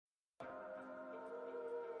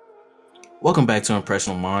Welcome back to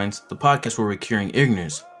Impressional Minds, the podcast where we're curing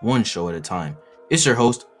ignorance, one show at a time. It's your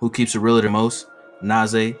host, who keeps it realer than most,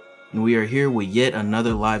 Naze, and we are here with yet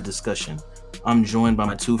another live discussion. I'm joined by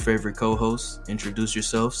my two favorite co-hosts. Introduce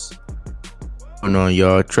yourselves. What's going on,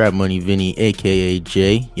 y'all? Trap Money Vinny, aka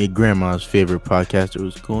Jay, your grandma's favorite podcaster.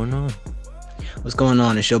 What's going on? What's going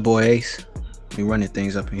on? It's your boy Ace. We running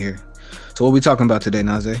things up in here. So what we talking about today,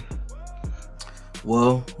 Naze?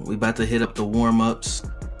 Well, we about to hit up the warm-ups,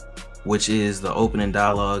 which is the opening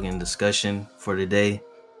dialogue and discussion for today.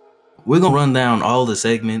 We're going to run down all the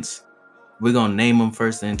segments. We're going to name them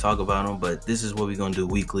first and then talk about them, but this is what we're going to do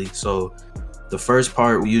weekly. So the first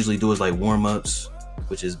part we usually do is like warm-ups,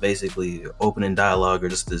 which is basically opening dialogue or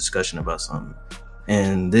just a discussion about something.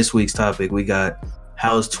 And this week's topic, we got,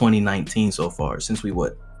 how's 2019 so far? Since we,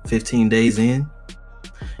 15 days in?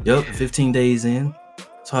 Yep, 15 days in.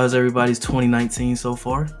 So how's everybody's 2019 so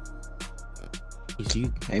far?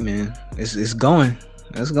 Hey man, it's going.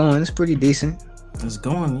 It's going. It's pretty decent. It's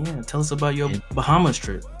going, yeah. Tell us about your Bahamas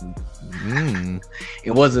trip.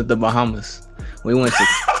 It wasn't the Bahamas. We went to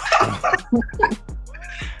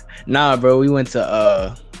Nah, bro, we went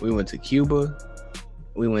to Cuba,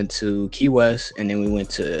 we went to Key West, and then we went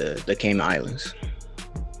to the Cayman Islands.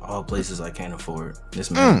 All places I can't afford.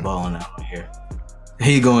 This man's balling out here.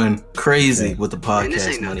 He going crazy with the podcast. Man, this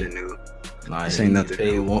ain't money. nothing new. Nah, This he ain't nothing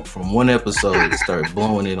paid new. from one episode to start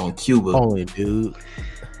blowing it on Cuba. Only dude.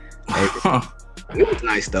 It was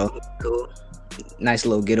nice though. Cool. Nice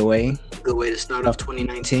little getaway. Good way to start off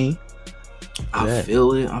 2019. I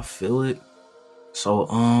feel it. So,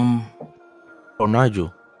 Oh,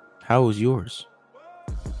 Nigel, how was yours?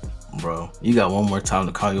 bro, you got one more time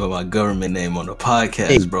to call you my government name on the podcast,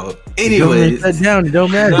 Hey, bro. Anyway, Anyways, shut down. It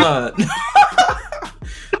don't matter.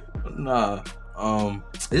 Nah.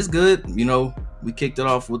 It's good. You know, we kicked it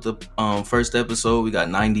off with the first episode. We got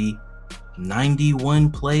 91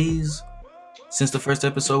 plays since the first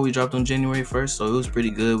episode we dropped on January 1st. So it was pretty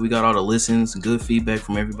good. We got all the listens, good feedback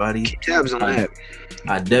from everybody. Keep tabs on that.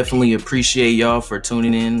 I definitely appreciate y'all for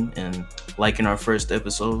tuning in and liking our first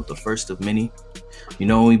episode, the first of many. You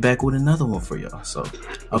know, we back with another one for y'all. So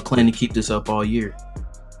I plan to keep this up all year.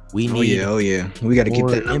 We need Oh yeah. We got to keep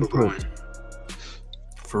more that number input. going.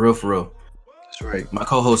 For real. That's right. My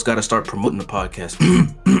co-host got to start promoting the podcast.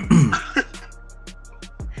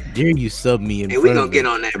 Dare you sub me in Hey, we front gonna of get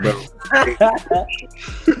me. on that, bro.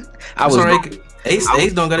 I was alright. Ace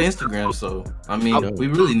don't got an Instagram, so I mean, we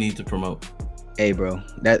really need to promote. Hey, bro,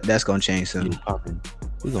 that's gonna change soon.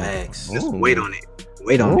 We gonna- Facts. Just Ooh. wait on it.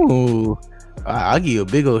 Wait on it. Ooh. I'll give you a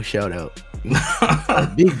big old shout out. A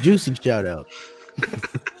big juicy shout out.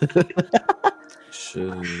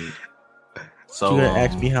 Shoot. So You gonna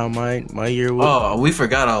ask me how my year was? oh, we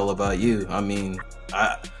forgot all about you. I mean,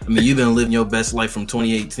 you've been living your best life from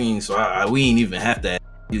 2018, so we ain't even have to ask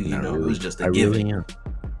you. You Not know, really. it was just a I given. really am.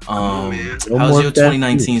 man. No How's more your fast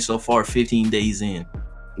 2019 so far? 15 days in.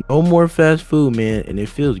 No more fast food, man, and it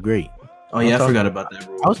feels great. Oh yeah, I talking- forgot about that.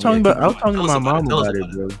 Bro. I was talking Yeah, about. I was talking to tell my us about mom Tell us about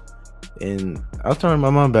it, bro. And I was talking to my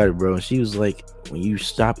mom about it, bro. And she was like, "When you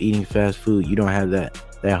stop eating fast food, you don't have that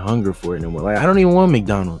hunger for it no more. Like, I don't even want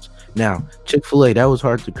McDonald's now. Chick-fil-A, that was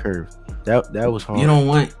hard to curve. That was hard. You don't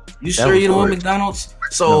want? You sure was you don't want hard. McDonald's?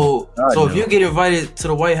 So God, so if no. you get invited to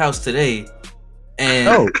the White House today, and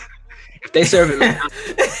Oh, If they serve it,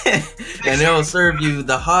 and they'll serve you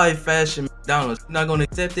the high fashion McDonald's, you're not going to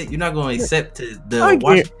accept it. You're not going to accept I the guar-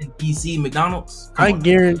 Washington D.C. McDonald's. Come I on.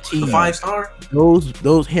 guarantee the you, 5-star.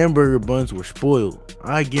 those hamburger buns were spoiled.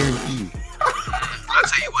 I guarantee you. I'll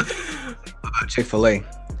tell you what. About Chick-fil-A,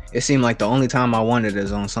 it seemed like the only time I wanted it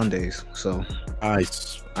is on Sundays. So I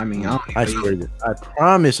I swear to, I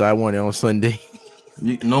promise I want it on Sunday.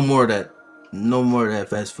 No more of that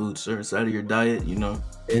fast food service out of your diet. You know,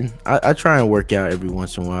 And I try and work out every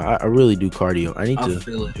once in a while. I really do cardio. I need I to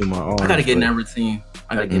feel it. do my arms. I gotta get in but that routine.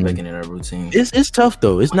 I gotta get back into that routine. It's tough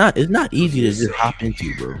though. It's not easy to just hop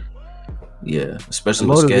into, bro. Yeah, especially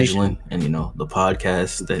The with motivation. scheduling and the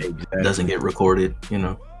podcast that Exactly. doesn't get recorded.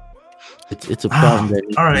 It's a problem that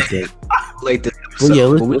needs All to right. be fixed. late this Well, episode. yeah,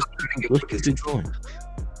 but let's keep it going.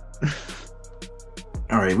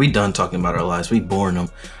 All right, we done talking about our lives. We boring them.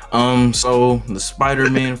 So the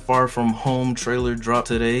Spider-Man Far From Home trailer dropped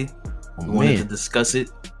today. Oh, We wanted to man. discuss it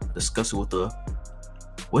with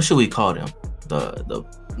what should we call them?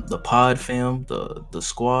 The pod fam, the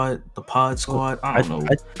squad, the pod squad. I don't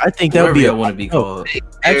know. I think that would Whatever be y'all want to be called.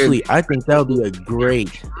 actually. I think that would be a great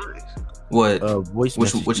What? voice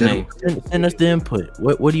Which message. name? Send us the input.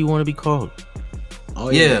 What do you want to be called? Oh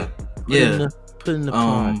Yeah. Put in the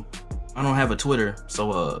pod. I don't have a Twitter,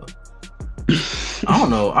 so I don't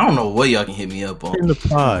know what y'all can hit me up on. Put in the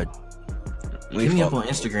pod. Hit me up on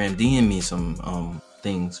Instagram. DM me some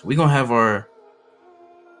things. We gonna have our,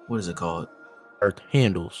 what is it called? Our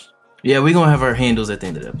handles. Yeah, we gonna have our handles at the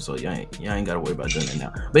end of the episode. Y'all ain't gotta worry about doing it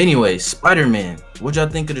now. But anyway, Spider-Man. What y'all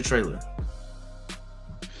think of the trailer?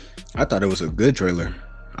 I thought it was a good trailer.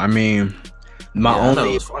 I mean, my I thought it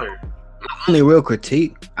only was fire. real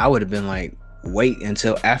critique, I would have been like, wait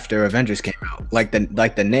until after Avengers came out, like the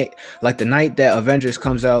night that Avengers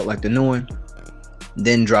comes out, like the new one,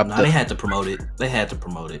 then drop. Nah, they had to promote it. They had to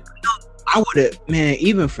promote it. I would have, man.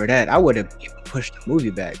 Even for that, I would have even pushed the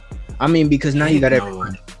movie back. I mean, because now you got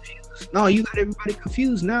everybody confused. No, you got everybody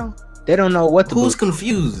confused now. They don't know what to. Who's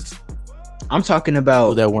confused? I'm talking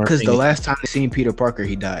about because the thinking. last time they seen Peter Parker,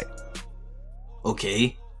 he died.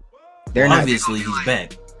 Okay. They're Well, not. obviously he's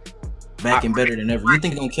back and better than ever. You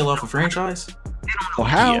think they're gonna kill off a franchise? Know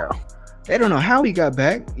how? Yeah. They don't know how he got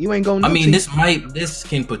back. You ain't gonna. I mean, know this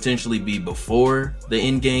can potentially be before the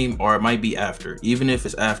end game, or it might be after. Even if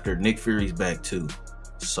it's after, Nick Fury's back too.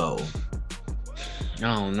 So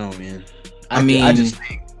I don't know, man. I mean, I just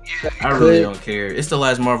think I really don't care. It's the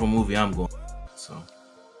last Marvel movie I'm going. So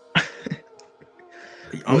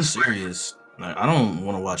I'm serious. Like, I don't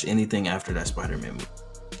want to watch anything after that Spider-Man movie.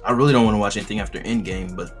 I really don't want to watch anything after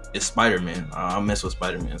Endgame, but it's Spider-Man. I'll mess with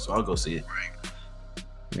Spider-Man, so I'll go see it.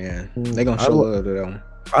 Yeah, they gonna show love to that one.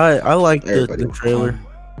 I like Everybody the was trailer.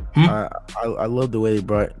 Hmm? I love the way they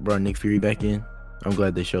brought Nick Fury back in. I'm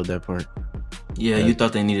glad they showed that part. Yeah, you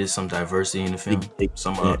thought they needed some diversity in the film,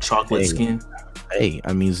 some chocolate skin. Hey,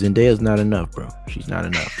 I mean Zendaya's not enough, bro. She's not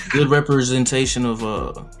enough. Good representation of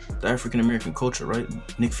the African American culture, right?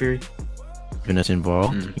 Nick Fury. Vanessa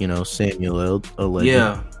involved, you know, Samuel L. Legend.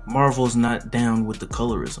 Yeah, Marvel's not down with the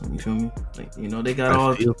colorism. You feel me? Like, you know, they got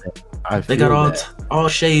all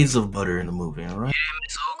shades of butter in the movie. All right.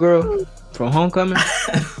 Girl from Homecoming.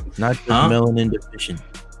 Not just melanin deficient.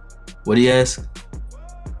 What do you ask?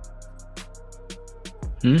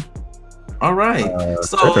 All right.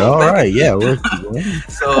 All right. Yeah.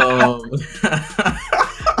 So,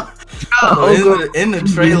 in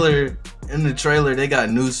the trailer, they got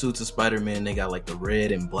new suits of Spider-Man. They got like the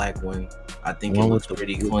red and black one. I think it looks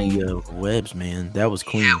pretty clean. Webs, man, that was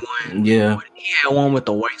clean. Yeah. He had one with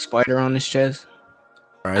the white spider on his chest.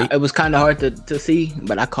 Right. It was kind of hard to see,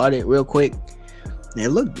 but I caught it real quick. It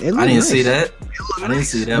looked I didn't nice. see that. I didn't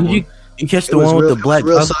see that one. You catch the one with the black?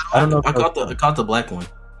 I don't know. I caught the black one.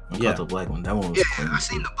 I caught the black one. That one was clean. I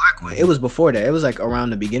seen the black one. It was before that. It was like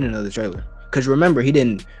around the beginning of the trailer. Because remember, he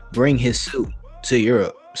didn't bring his suit to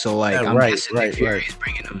Europe. So like, I'm guessing Nick Fury is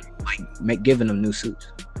bringing them, like, giving them new suits.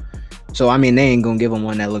 So I mean, they ain't gonna give him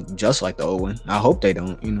one that look just like the old one. I hope they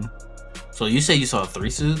don't. You know. So you say you saw 3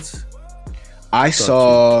 suits? I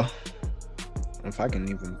saw. If I can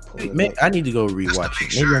even pull it up. I need to go rewatch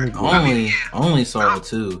it. Maybe I need to I only saw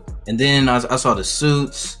 2, and then I saw the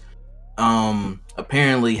suits.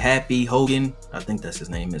 Apparently Happy Hogan, I think that's his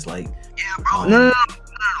name, is like. Yeah, bro. No.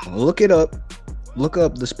 Look it up. Look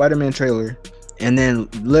up the Spider-Man trailer, and then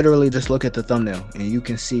literally just look at the thumbnail, and you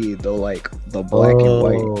can see the black and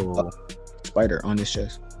white spider on his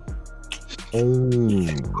chest.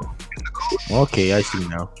 Okay, I see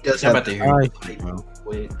now. Just I'm about to hear I it type real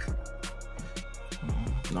quick.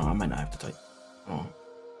 No, I might not have to type.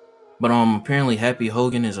 But apparently Happy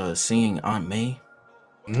Hogan is singing Aunt May.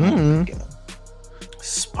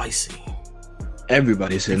 Spicy.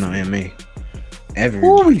 Everybody's sitting on May.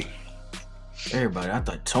 Everybody. I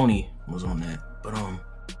thought Tony was on that, but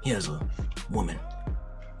he has a woman.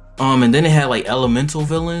 And then they had like elemental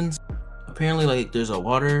villains. Apparently, like there's a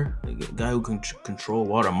guy who can control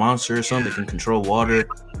water, a monster or something that can control water.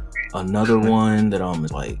 Another one that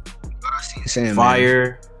is like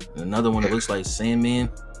fire. Another one that looks like Sandman.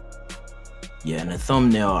 Yeah, in the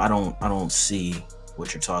thumbnail, I don't see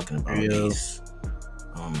what you're talking about. Ace.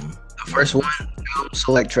 The first one,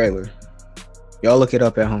 select trailer. Y'all look it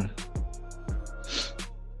up at home.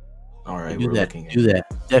 All right, do that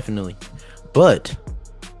definitely. But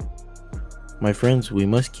my friends, we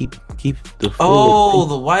must keep the full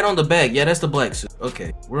the white on the back. Yeah, that's the black suit.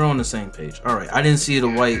 Okay, we're on the same page. All right, I didn't see the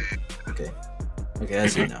white. Okay, I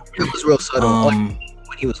see it now. It was real subtle when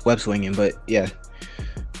he was web swinging, but yeah,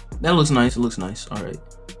 that looks nice. It looks nice. All right,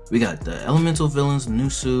 we got the elemental villains, new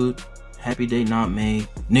suit, Happy Day Not May,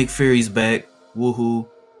 Nick Fury's back. Woohoo!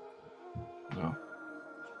 No.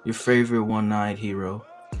 Your favorite one-eyed hero.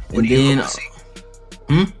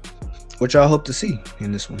 What y'all hope to see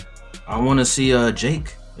in this one? I want to see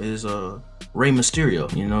Jake is Rey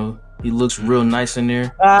Mysterio. You know, he looks real nice in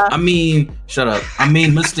there. I mean, shut up. I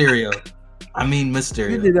mean Mysterio.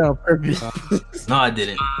 You did that on purpose. No, I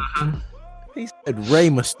didn't. He said Rey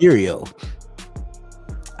Mysterio.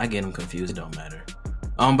 I get them confused. It don't matter.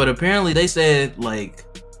 But apparently they said like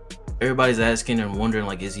everybody's asking and wondering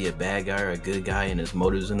like, is he a bad guy or a good guy and his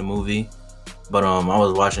motives in the movie? But I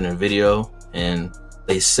was watching a video and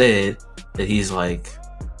they said that he's like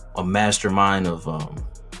a mastermind of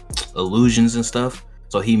illusions and stuff.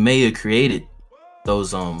 So he may have created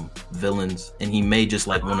those villains, and he may just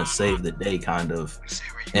like want to save the day, kind of,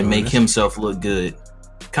 and make himself look good.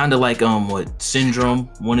 Kind of like what Syndrome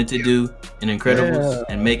wanted to do in Incredibles,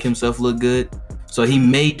 and make himself look good. So he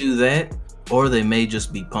may do that, or they may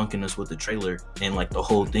just be punking us with the trailer and like the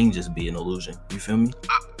whole thing just be an illusion. You feel me?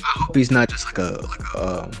 I hope he's not just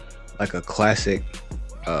like a classic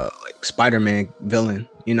like Spider-Man villain.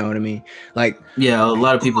 You know what I mean? Like, yeah, a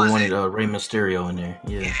lot of people wanted Rey Mysterio in there.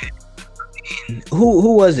 Yeah.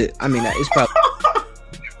 Who was it? I mean, it's probably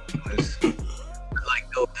like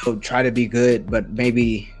they'll try to be good, but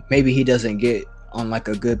maybe he doesn't get on like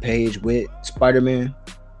a good page with Spider-Man.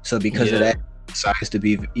 So because of that, he decides to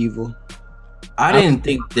be evil. I didn't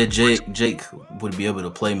think that Jake would be able to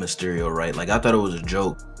play Mysterio right. Like I thought it was a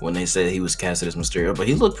joke when they said he was casted as Mysterio, but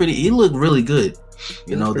he looked really good.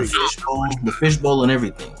 You know, the fishbowl and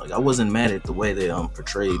everything. Like I wasn't mad at the way they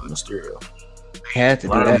portrayed Mysterio. Had to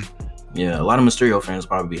do that. A lot of Mysterio fans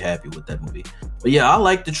probably be happy with that movie. But yeah, I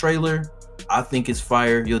like the trailer. I think it's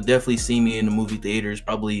fire. You'll definitely see me in the movie theaters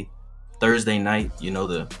probably Thursday night. You know,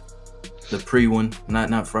 the pre one,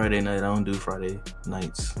 not Friday night. I don't do Friday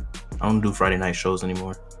nights. I don't do Friday night shows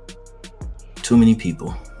anymore. Too many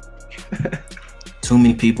people. Too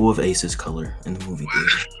many people of Ace's color in the movie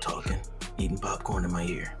theater talking, eating popcorn in my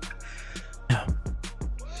ear. Yeah.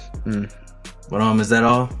 But is that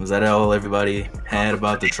all? Is that all everybody had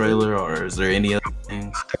about the trailer, or is there any other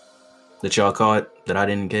things that y'all caught that I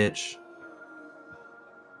didn't catch?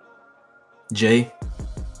 Jay?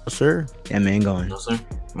 No, sir. Yeah, man, going. No, sir.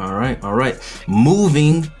 All right.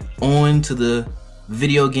 Moving on to the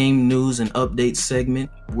video game news and update segment.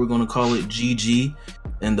 We're gonna call it GG,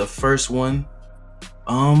 and the first one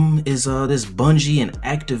is this Bungie and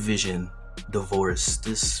Activision divorce.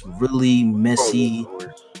 This really messy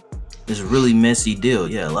deal.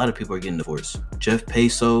 Yeah, a lot of people are getting divorced. Jeff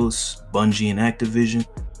Bezos, Bungie and Activision,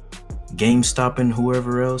 GameStop and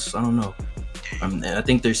whoever else. I don't know. I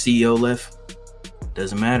think their CEO left.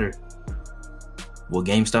 Doesn't matter. Will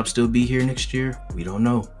GameStop still be here next year? We don't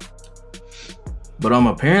know. But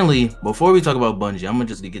apparently, before we talk about Bungie, I'm gonna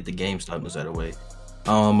just get the GameStop news out of the way.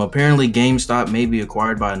 Apparently GameStop may be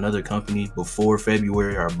acquired by another company before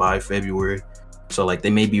February or by February. So like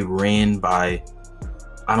they may be ran by,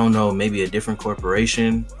 I don't know, maybe a different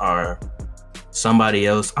corporation or somebody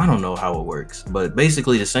else. I don't know how it works. But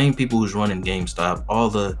basically the same people who's running GameStop,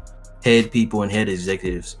 all the head people and head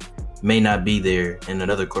executives may not be there, and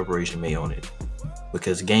another corporation may own it.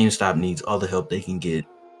 Because GameStop needs all the help they can get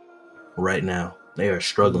right now. They are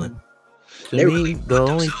struggling. To me, the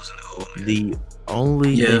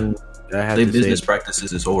only thing I have their to business say,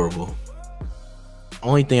 practices is horrible.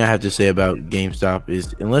 only thing I have to say about GameStop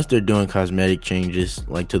is unless they're doing cosmetic changes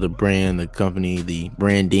like to the brand, the company, the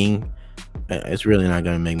branding, it's really not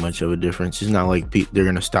going to make much of a difference. It's not like they're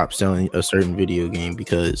going to stop selling a certain video game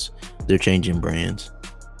because they're changing brands.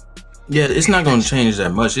 Yeah, it's not going to change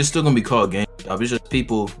that much. It's still going to be called GameStop. It's just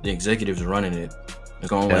people, the executives running it. It's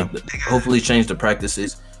going to hopefully change the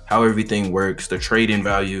practices, how everything works, the trading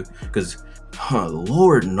value, because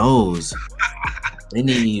Lord knows they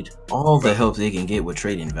need all the help they can get with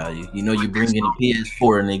trading value. You know, you bring in a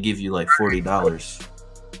PS4 and they give you like $40.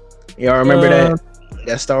 Y'all remember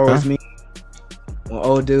that Star Wars meme? When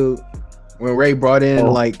old dude, when Ray brought in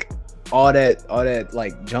like all that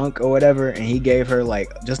like junk or whatever, and he gave her like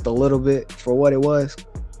just a little bit for what it was.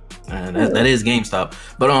 That is GameStop.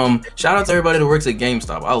 But shout out to everybody that works at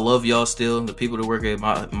GameStop. I love y'all still. The people that work at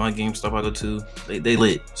my GameStop I go to, they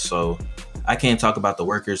lit. So I can't talk about the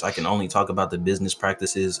workers. I can only talk about the business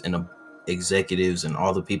practices and the executives and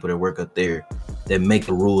all the people that work up there that make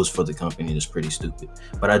the rules for the company. It's pretty stupid.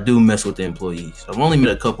 But I do mess with the employees. I've only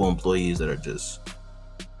met a couple employees that are just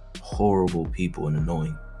horrible people and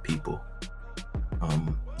annoying people.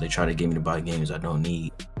 They try to get me to buy games I don't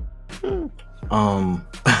need. We're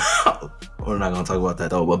not gonna talk about that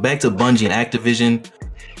though. But back to Bungie and Activision.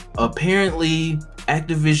 Apparently,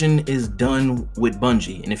 Activision is done with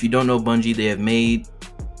Bungie, and if you don't know Bungie, they have made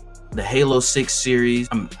the Halo 6 series.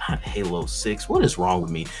 Not Halo 6. What is wrong with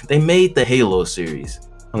me? They made the Halo series.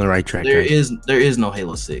 On the right track. There is no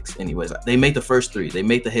Halo 6. Anyways, they made the first 3. They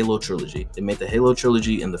made the Halo trilogy. They made the Halo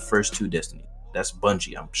trilogy and the first 2 Destiny. That's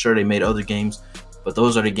Bungie. I'm sure they made other games, but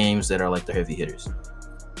those are the games that are like the heavy hitters.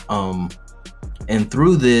 And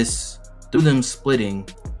through them splitting,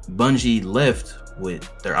 Bungie left with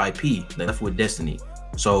their IP. They left with Destiny.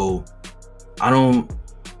 So I don't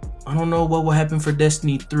know what will happen for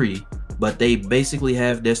Destiny 3, but they basically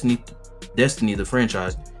have Destiny the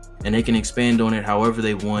franchise, and they can expand on it however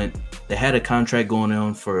they want. They had a contract going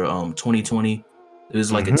on for 2020. It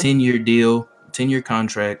was like a 10-year deal, 10-year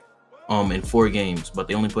contract, and 4 games, but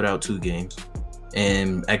they only put out 2 games.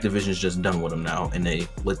 And Activision's just done with them now, and they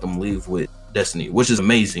let them leave with Destiny, which is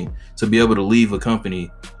amazing. To be able to leave a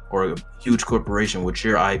company or a huge corporation with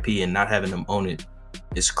your IP and not having them own it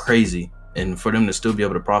is crazy. And for them to still be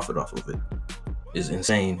able to profit off of it is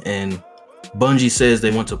insane. And Bungie says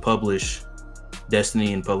they want to publish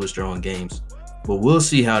Destiny and publish their own games, but we'll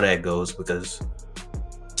see how that goes, because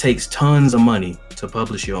it takes tons of money to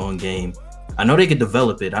publish your own game. I know they could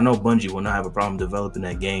develop it. I know Bungie will not have a problem developing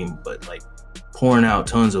that game, but like pouring out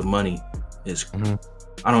tons of money is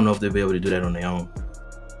I don't know if they'll be able to do that on their own.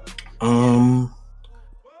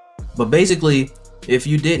 But basically, if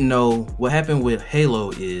you didn't know, what happened with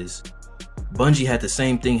Halo is Bungie had the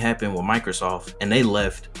same thing happen with Microsoft, and they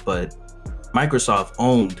left, but Microsoft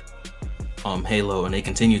owned Halo, and they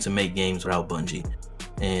continued to make games without Bungie.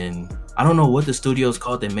 And I don't know what the studio's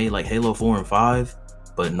called. They made like Halo 4 and 5,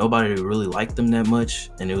 but nobody really liked them that much,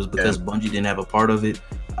 and it was because Bungie didn't have a part of it.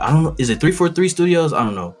 I don't know. Is it 343 Studios? I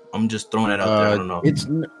don't know. I'm just throwing that out there. I don't know. It's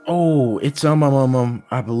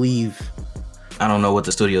I believe. I don't know what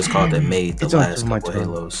the studio's called that made the last couple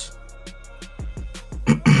Halos.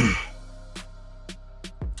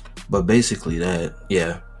 But basically that,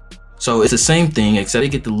 yeah. So it's the same thing, except they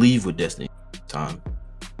get to leave with Destiny time.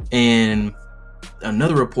 And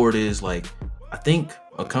another report is like, I think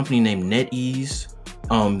a company named NetEase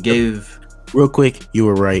gave. Real quick, you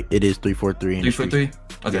were right. It is 343. 343.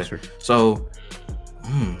 Okay. Yes, sir. So,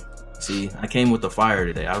 see, I came with the fire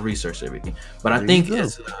today. I researched everything, but I think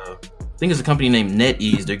it's a company named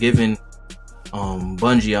NetEase. They're giving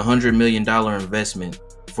Bungie $100 million investment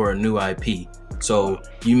for a new IP. So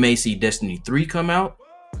you may see Destiny 3 come out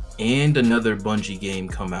and another Bungie game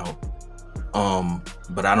come out.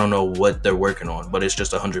 But I don't know what they're working on, but it's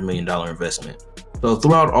just $100 million investment. So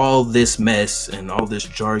throughout all this mess and all this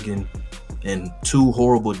jargon and 2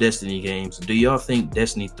 horrible Destiny games, do y'all think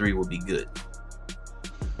Destiny 3 will be good?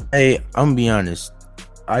 Hey, I'm gonna be honest.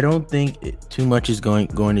 I don't think too much is going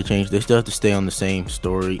to change. They still have to stay on the same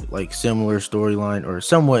story, like similar storyline or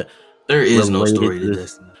somewhat. There is no story to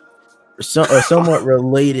Destiny. A somewhat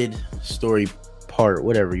related story part,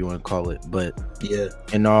 whatever you want to call it. But yeah,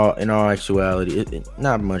 in all actuality,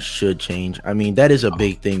 not much should change. I mean, that is a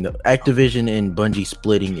big thing. The Activision and Bungie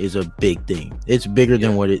splitting is a big thing. It's bigger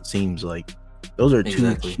than what it seems like. Those are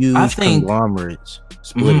 2 huge conglomerates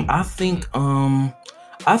splitting. I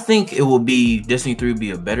think it will be Destiny 3 will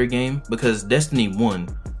be a better game, because Destiny 1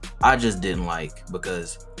 I just didn't like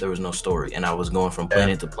because there was no story and I was going from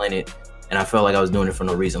planet to planet and I felt like I was doing it for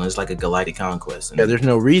no reason. It's like a galactic conquest. And there's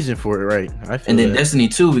no reason for it, right? And then Destiny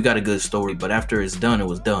 2, we got a good story, but after it's done, it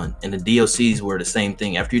was done. And the DLCs were the same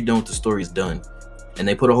thing. After you're done with the story, it's done. And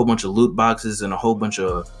they put a whole bunch of loot boxes and a whole bunch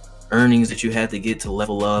of earnings that you had to get to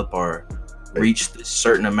level up or reach a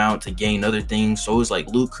certain amount to gain other things. So it was like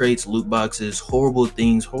loot crates, loot boxes, horrible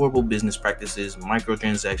things, horrible business practices,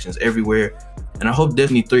 microtransactions everywhere. And I hope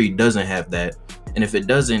Destiny 3 doesn't have that. And if it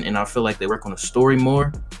doesn't, and I feel like they work on the story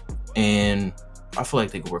more, and I feel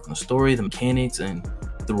like they could work on the story, the mechanics, and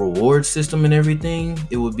the reward system and everything,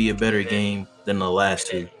 it would be a better game than the last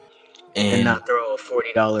 2. And not throw a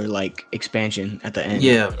 $40 like expansion at the end.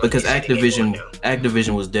 Yeah, because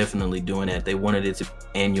Activision was definitely doing that. They wanted it to be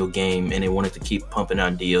an annual game, and they wanted to keep pumping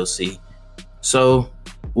out DLC. So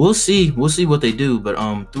we'll see what they do. But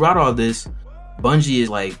throughout all this, Bungie is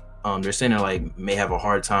like, they're saying they like may have a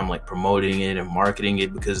hard time like promoting it and marketing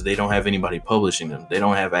it because they don't have anybody publishing them. They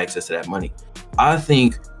don't have access to that money. I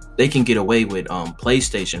think they can get away with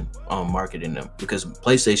PlayStation marketing them, because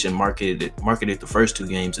PlayStation marketed the first 2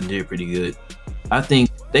 games and did pretty good. I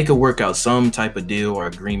think they could work out some type of deal or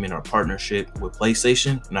agreement or partnership with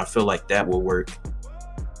PlayStation, and I feel like that will work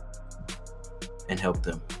and help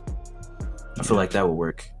them. I feel like that will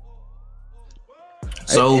work.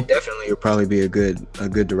 So it definitely would probably be a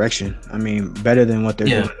good direction. I mean, better than what they're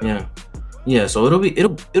doing. Yeah. So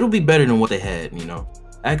it'll be better than what they had. You know,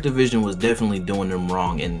 Activision was definitely doing them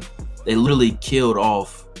wrong, and they literally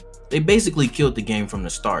They basically killed the game from the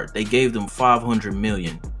start. They gave them $500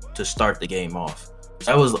 million to start the game off.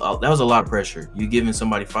 That was a lot of pressure. You're giving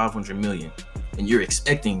somebody $500 million, and you're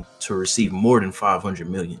expecting to receive more than $500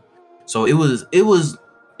 million. So it was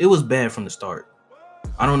bad from the start.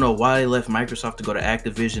 I don't know why they left Microsoft to go to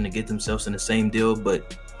Activision to get themselves in the same deal,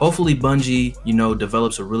 but hopefully Bungie,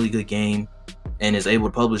 develops a really good game and is able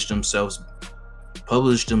to publish themselves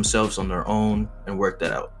publish themselves on their own and work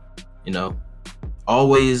that out. You know,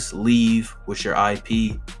 always leave with your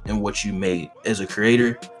IP and what you made. As a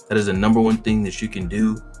creator, that is the number one thing that you can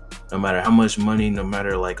do, no matter how much money, no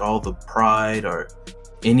matter like all the pride or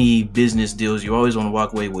any business deals. You always want to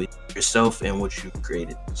walk away with yourself and what you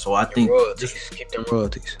created. So I think keep them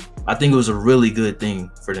royalties. I think it was a really good thing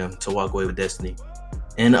for them to walk away with Destiny.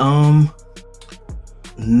 And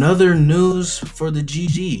another news for the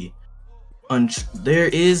GG. There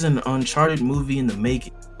is an Uncharted movie in the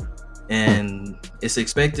making, and it's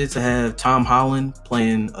expected to have Tom Holland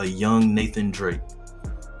playing a young Nathan Drake.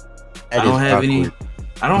 I don't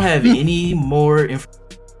have any more info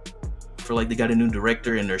for like they got a new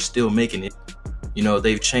director and they're still making it. You know,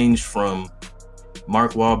 they've changed from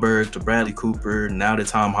Mark Wahlberg to Bradley Cooper. Now that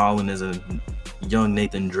Tom Holland is a young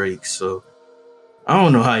Nathan Drake. So I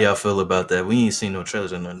don't know how y'all feel about that. We ain't seen no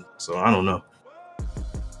trailers or nothing, so I don't know.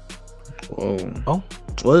 Whoa. Oh,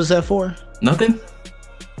 what is that for? Nothing.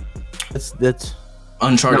 That's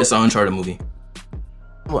Uncharted. No. It's an Uncharted movie.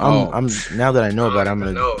 Well, I'm now that I know about it, I'm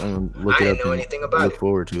gonna look it up and look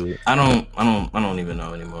forward to it. I don't even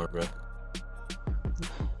know anymore, bro.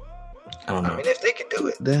 I don't know. I mean, if they can do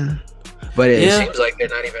it, then. But it seems like they're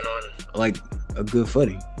not even on like a good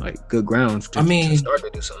footing, like good grounds. To start to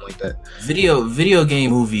do something like that. Video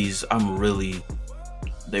game movies,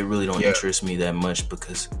 they really don't interest me that much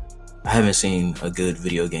because I haven't seen a good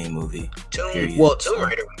video game movie. Tomb Raider was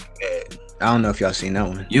good. I don't know if y'all seen that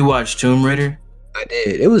one. You watched Tomb Raider? I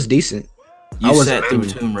did. It was decent. You sat through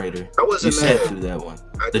Tomb Raider. I wasn't mad. You sat through that one.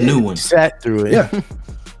 The new one. Sat through it. Yeah.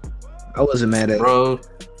 I wasn't mad at it. Bro,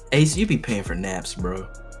 Ace, you be paying for naps, bro.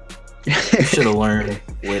 You should have learned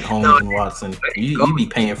with Holmes and Watson. You be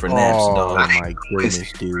paying for naps, dog. Oh my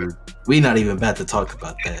goodness, dude. We not even about to talk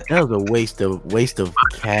about that. That was a waste of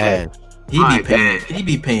cash. He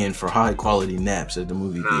be paying for high quality naps at the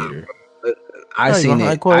movie theater. I seen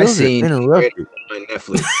it. I seen interrupted on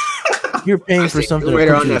Netflix. You're paying for something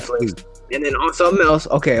on Netflix, and then on something else.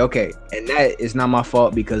 Okay, and that is not my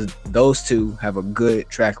fault because those two have a good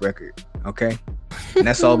track record. Okay, and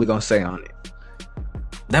that's all we're gonna say on it.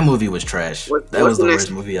 That movie was trash. That was the worst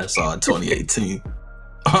movie I saw in 2018.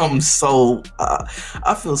 I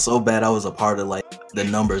feel so bad. I was a part of like the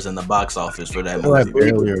numbers in the box office for that movie. I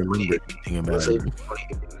barely remember anything about it.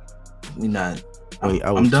 We not.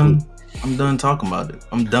 I'm done. I'm done talking about it.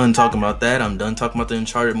 I'm done talking about that. I'm done talking about the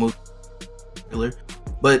Uncharted movie.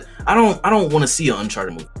 But I don't want to see an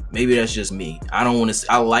Uncharted movie. Maybe that's just me. I don't want to.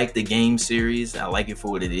 I like the game series. I like it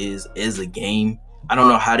for what it is a game. I don't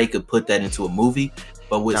know how they could put that into a movie.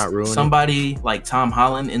 But with somebody like Tom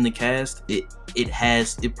Holland in the cast,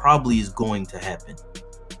 it probably is going to happen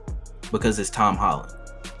because it's Tom Holland.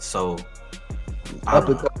 So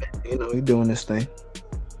he's doing this thing.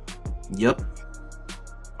 Yep.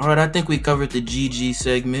 All right, I think we covered the GG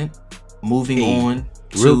segment. Moving on.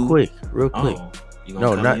 Real quick. Oh,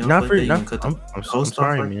 no, not for. I'm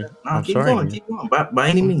sorry, man. I'm sorry. Keep going. By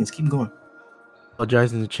any means, keep going.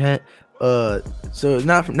 Apologize in the chat. So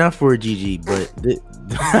not for GG, but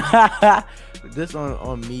this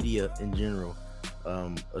on media in general.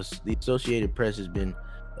 The Associated Press has been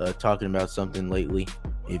talking about something lately.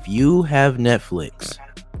 If you have Netflix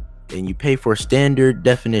and you pay for standard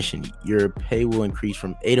definition, your pay will increase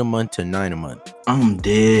from 8 a month to 9 a month. I'm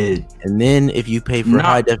dead. And then if you pay for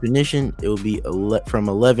high definition, it will be from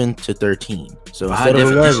 11 to 13. So instead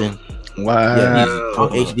of 11. Wow. Yeah,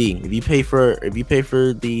 HD. If you pay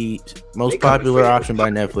for the most popular option by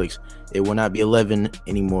Netflix, it will not be 11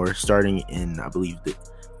 anymore. Starting in, I believe, the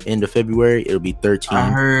end of February, it'll be 13. I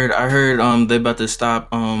heard they about to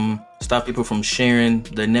stop people from sharing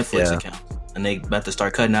their Netflix account, and they about to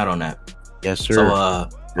start cutting out on that. Yes, sir. So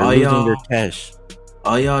all y'all their cash.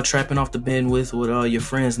 All y'all trapping off the bandwidth with all your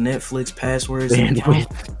friends' Netflix passwords.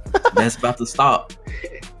 That's about to stop.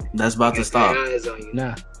 That's about to stop.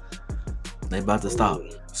 Nah. They about to stop.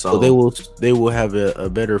 So they will have a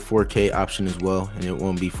better 4K option as well, and it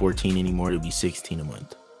won't be 14 anymore. It'll be 16 a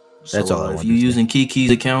month. That's all. If you using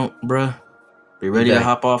Kiki's account, bruh, be ready to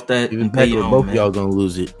hop off that and pay your both y'all gonna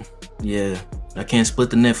lose it. Yeah, I can't split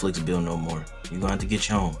the Netflix bill no more. You're gonna have to get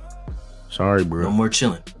your home. Sorry, bro. No more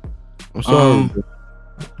chilling. I'm sorry.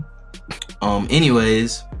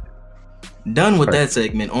 Anyways, done with that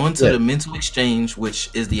segment. On to the mental exchange, which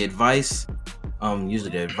is the advice. Usually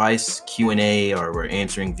the advice Q&A, or we're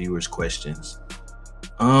answering viewers' questions.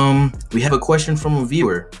 We have a question from a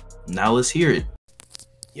viewer. Now let's hear it.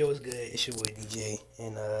 Yo, what's good? It's your boy DJ,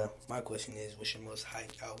 and my question is, what's your most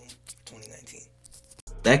hyped album for 2019?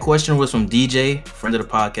 That question was from DJ, friend of the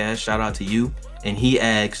podcast. Shout out to you. And he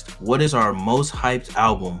asked, what is our most hyped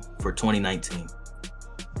album for 2019?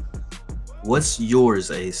 What's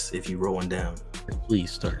yours, Ace? If you roll one down,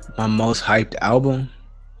 Please start. My most hyped album.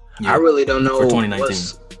 Yeah, I really don't know for 2019.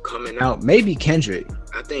 what's coming out. Maybe Kendrick.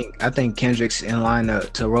 I think Kendrick's in line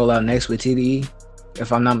to roll out next with TDE,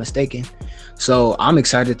 if I'm not mistaken. So I'm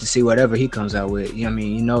excited to see whatever he comes out with. You know what I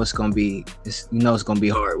mean? You know it's gonna be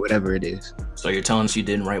hard, whatever it is. So you're telling us you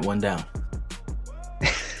didn't write one down?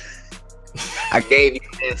 I gave you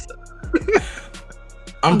an answer.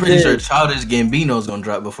 I'm pretty sure Childish Gambino's gonna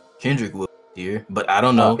drop before Kendrick will here, but I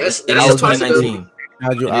don't know. That's- It that is was 2019.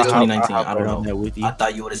 I'll It is 2019. I'll I don't hop on know. that with you. I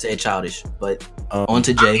thought you would have said Childish, but Um, on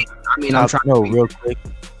to Jay. I mean, I'm trying. No, real quick.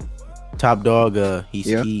 Top Dog, Yeah.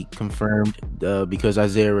 he confirmed because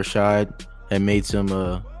Isaiah Rashad had made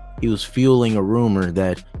some. He was fueling a rumor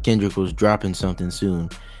that Kendrick was dropping something soon,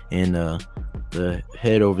 and the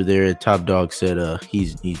head over there at Top Dog said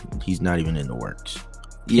he's not even in the works.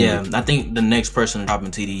 Yeah, I think the next person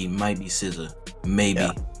dropping TDE might be SZA. Maybe.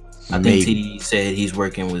 Yeah. I Maybe. think TDE said he's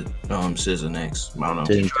working with SZA next. I don't know.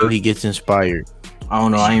 Until he gets inspired. I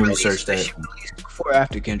don't know. I ain't researched that. Before or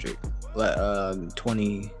after Kendrick,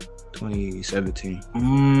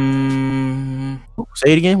 2017.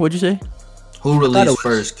 Say it again. What'd you say? Who it released was-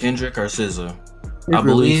 first, Kendrick or SZA? It I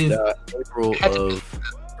believe. released, April of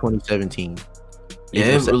 2017. Yeah,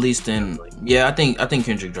 April it released in. Yeah, I think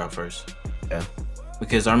Kendrick dropped first. Yeah.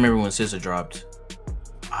 Because I remember when SZA dropped,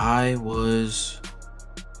 it was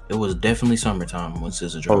definitely summertime when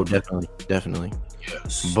SZA Oh, dropped. definitely.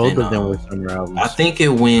 Yes. Both And, of them were summer albums. I think it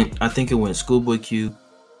went Schoolboy Q,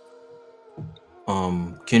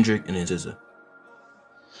 Kendrick, and then SZA.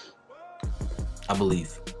 I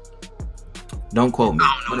believe. Don't quote me.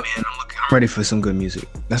 I don't know, man. I'm ready for some good music.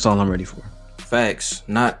 That's all I'm ready for. Facts.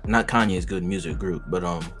 Not Kanye's good music group, but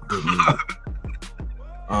good music.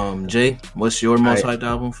 Jay, what's your most hyped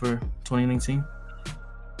album for 2019?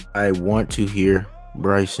 I want to hear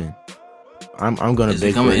Bryson. I'm gonna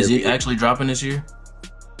Is he actually dropping this year?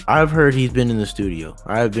 I've heard he's been in the studio.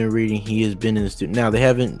 I've been reading he has been in the studio. Now they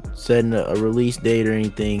haven't said a release date or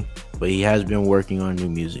anything, but he has been working on new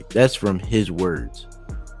music. That's from his words.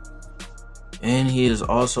 And he is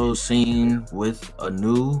also seen with a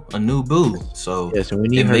new boo. So Yes, and we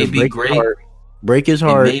need it her may to be break great. his heart. Break his It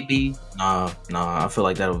heart. may be nah. I feel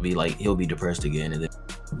like that would be like he'll be depressed again and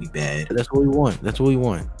it'll be bad. That's what we want. That's what we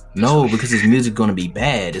want. No, because his music gonna be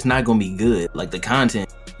bad. It's not gonna be good. Like the content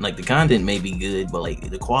may be good, but like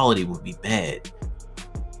the quality would be bad.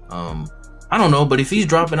 I don't know, but if he's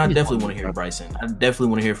dropping, I definitely want to hear Bryson. I definitely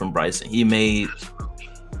want to hear from Bryson. He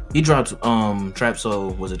dropped Trap Soul,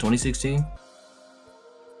 was it 2016?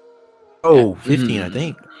 Oh, 15, I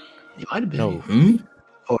think. It might have been. No,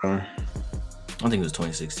 Hold on. I think it was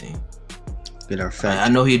 2016. Get our I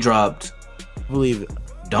fact. know he dropped I believe it.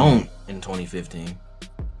 Don't in 2015.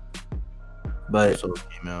 But So it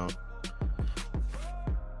came out.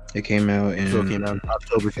 It came out in. So it came out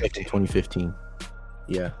October 2nd, 2015.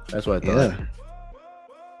 Yeah, that's what I thought. Yeah.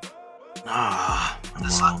 I'm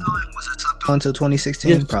wrong. Was it sucked on until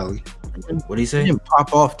 2016? Yes. Probably. What do you It say? didn't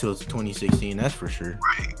pop off till 2016, that's for sure.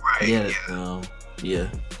 Right. Yeah.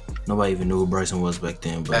 Nobody even knew who Bryson was back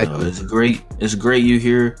then, but Exactly. it's great. It's great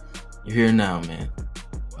you're here now, man.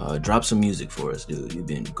 Drop some music for us, dude. You've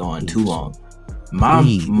been gone too long. My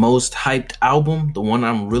Please. most hyped album, the one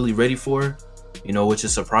I'm really ready for, which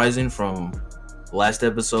is surprising from last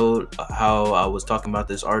episode, how I was talking about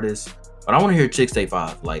this artist. But I want to hear Chixtape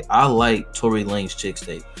 5. Like, I like Tory Lanez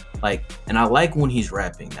Chixtape. Like, and I like when he's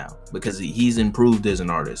rapping now because he's improved as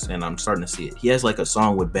an artist, and I'm starting to see it. He has like a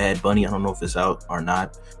song with Bad Bunny. I don't know if it's out or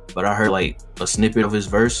not, but I heard like a snippet of his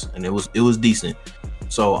verse, and it was decent.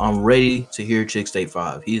 So I'm ready to hear Chixtape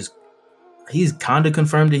 5. He's kind of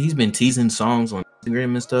confirmed it. He's been teasing songs on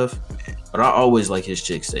Instagram and stuff, but I always like his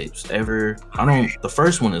Chixtapes. The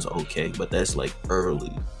first one is okay, but that's like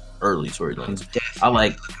early Tory Lanez.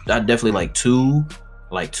 I definitely like 2,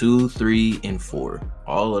 3, and 4.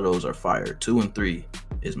 All of those are fire. 2 and 3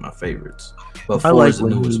 is my favorites, but 4 like is the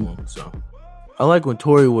when newest one. So I like when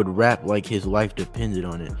Tory would rap like his life depended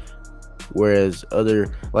on it, whereas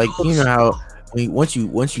other how once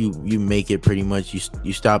you make it, pretty much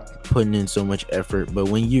you stop putting in so much effort. But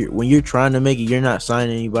when you're trying to make it, you're not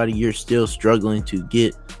signing anybody. You're still struggling to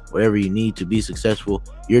get whatever you need to be successful.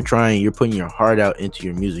 You're putting your heart out into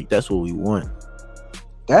your music. That's what we want.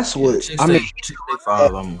 That's what Chixtape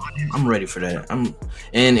 5. I'm ready for that.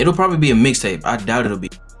 And it'll probably be a mixtape. I doubt it'll be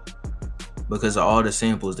because of all the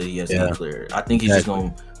samples that he has to clear. I think he's just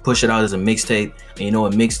gonna push it out as a mixtape. And in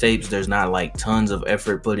mixtapes, there's not like tons of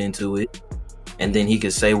effort put into it. And then he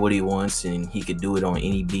could say what he wants, and he could do it on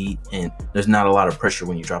any beat. And there's not a lot of pressure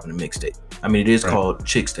when you're dropping a mixtape. I mean, it is called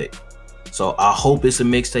Chixtape. So I hope it's a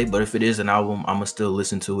mixtape, but if it is an album, I'ma still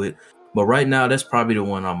listen to it. But right now, that's probably the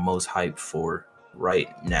one I'm most hyped for right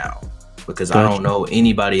now, because I don't know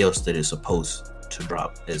anybody else that is supposed to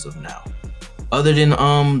drop as of now, other than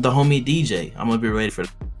the homie DJ. I'm gonna be ready for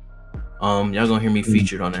that. Y'all gonna hear me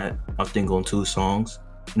featured on that. I think on 2 songs.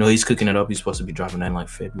 You know, he's cooking it up. He's supposed to be dropping that in like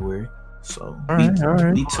February. So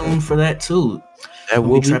be tuned for that too. That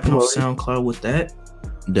will be trapping on SoundCloud with that.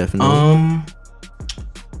 Definitely.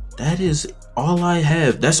 That is all I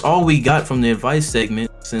have. That's all we got from the advice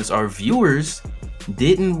segment, since our viewers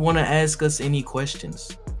didn't want to ask us any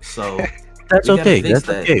questions. So that's okay. That's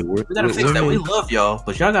that. okay. We gotta fix that. We love y'all,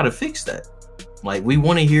 but y'all gotta fix that. Like, we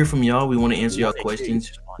want to hear from y'all. We want to answer y'all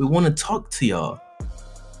questions. We want to talk to y'all.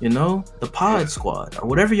 You know, the Pod Squad or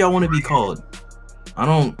whatever y'all want to be called.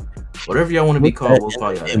 Whatever y'all want to be called, we'll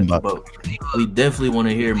call y'all that. But we definitely want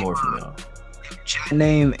to hear more from y'all.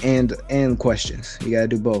 Name and questions. You gotta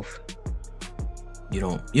do both. You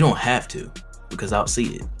don't have to, because I'll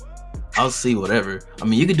see it. I'll see whatever. I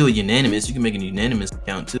mean, you can do it unanimous. You can make a unanimous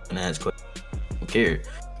account too and ask questions. I don't care.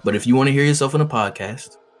 But if you want to hear yourself in a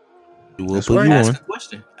podcast, we'll put you ask on. a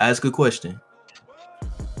question. Ask a question.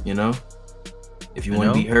 You know, if you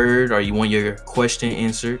want to be heard or you want your question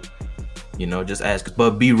answered, you know, just ask.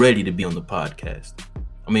 But be ready to be on the podcast.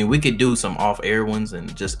 I mean, we could do some off-air ones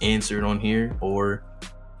and just answer it on here, or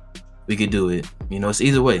we could do it. You know, it's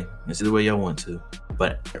either way. It's either way y'all want to.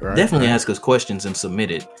 But definitely ask us questions and submit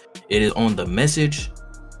it. It is on the message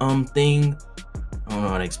thing. I don't know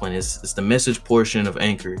how to explain it. It's the message portion of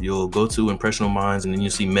Anchor. You'll go to Impressional Minds, and then you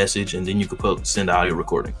see message, and then you can send the audio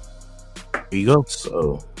recording. There you go.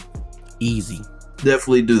 So easy.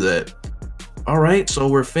 Definitely do that. All right, so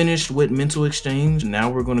we're finished with mental exchange. Now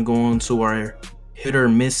we're going to go on to our hit or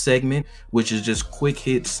miss segment, which is just quick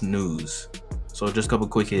hits news. So just a couple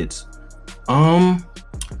quick hits.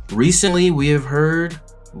 Recently we have heard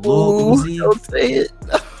Lil Uzi. Don't say it.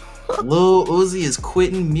 Lil Uzi is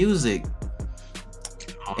quitting music.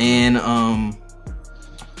 And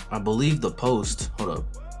I believe the Post. Hold up.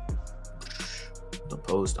 The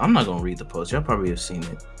Post. I'm not gonna read the Post. Y'all probably have seen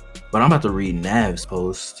it, but I'm about to read Nav's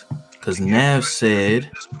post, because Nav said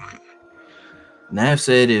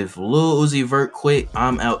if Lil Uzi Vert quit,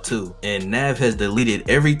 I'm out too. And Nav has deleted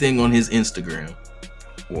everything on his Instagram.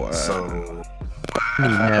 Wow. So I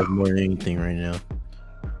need Nav more than anything right now.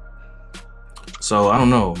 So I don't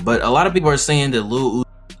know, but a lot of people are saying that Lil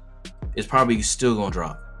Uzi is probably still gonna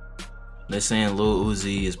drop. They're saying Lil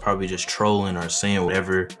Uzi is probably just trolling or saying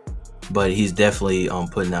whatever, but he's definitely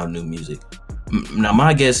putting out new music. Now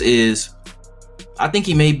my guess is, I think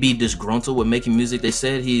he may be disgruntled with making music. They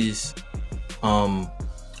said he's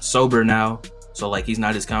sober now, so like he's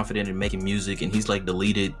not as confident in making music, and he's like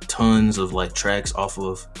deleted tons of like tracks off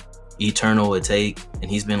of Eternal Atake, and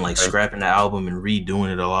he's been like scrapping the album and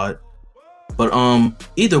redoing it a lot. But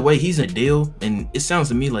either way, he's in a deal, and it sounds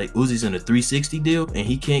to me like Uzi's in a 360 deal, and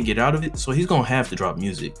he can't get out of it, so he's gonna have to drop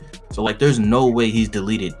music. So like, there's no way he's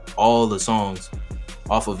deleted all the songs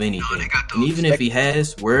off of anything. And even if he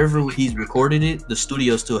has, wherever he's recorded it, the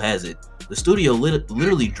studio still has it. The studio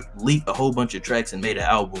literally leaked a whole bunch of tracks and made an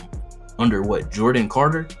album under Jordan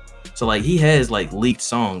Carter. So like, he has like leaked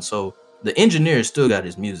songs. So the engineer still got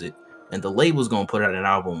his music, and the label's gonna put out an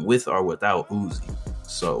album with or without Uzi.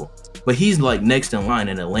 So, but he's like next in line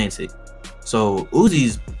in Atlantic. So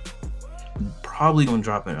Uzi's probably gonna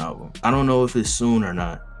drop an album. I don't know if it's soon or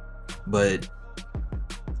not, but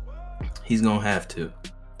he's gonna have to.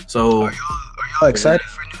 So are y'all excited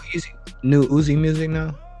for new Uzi music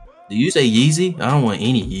now? Do you say Yeezy? I don't want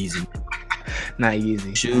any Yeezy. Not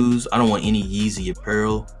Yeezy Shoes. I don't want any Yeezy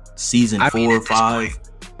apparel. Season 4 or 5.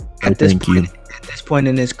 At this point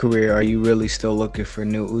in his career, are you really still looking for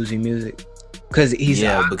new Uzi music? Because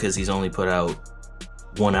because he's only put out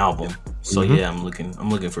one album. So yeah, I'm looking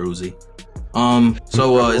for Uzi.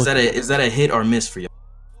 So is that a hit or miss for you?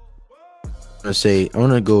 I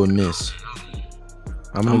want to go with miss.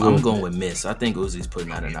 I'm going with miss. I think Uzi's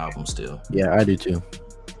putting out an album still. Yeah, I do too.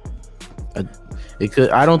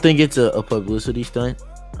 I don't think it's a publicity stunt.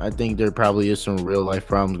 I think there probably is some real life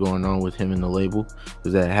problems going on with him and the label,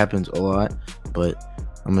 because that happens a lot. But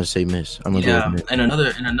I'm gonna say miss. I'm gonna go with miss.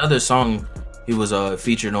 And another song he was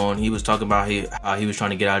featured on, he was talking about how he was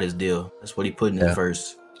trying to get out his deal. That's what he put in the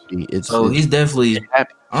verse. He's definitely, I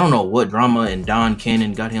don't know what drama and Don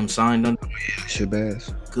Cannon got him signed on.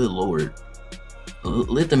 Shabazz. Good lord.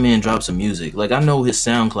 Let the man drop some music. Like, I know his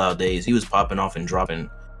SoundCloud days, he was popping off and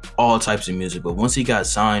dropping all types of music, but once he got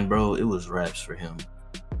signed, bro, it was raps for him.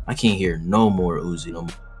 I can't hear no more Uzi no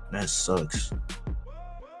more. That sucks.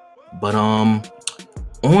 But on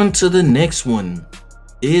to the next one.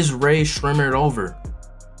 Is Ray Shrimmer over?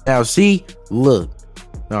 Now, see, look.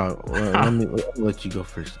 No, let me let you go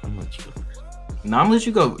first. No, I'm gonna let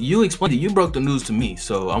you go. You explained it. You broke the news to me,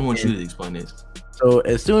 so I want you to explain it. So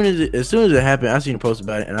as soon as it happened, I seen a post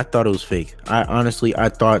about it, and I thought it was fake. I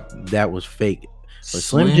thought that was fake. But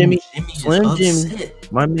Slim Jimmy,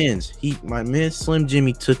 my man, Slim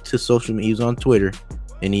Jimmy took to social media. He was on Twitter,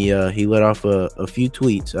 and he let off a few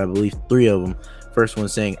tweets. I believe 3 of them. First one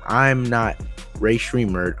saying, "I'm not Ray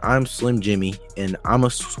Shrimmer. I'm Slim Jimmy, and I'm a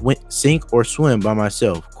sink or swim by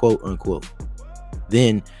myself," quote unquote.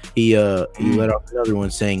 Then he let off another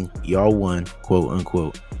one saying, "Y'all won," quote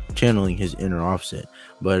unquote, channeling his inner Offset.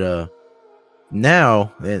 But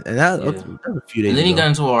now that was a few days and then he ago. got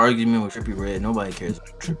into an argument with Trippie Redd. Nobody cares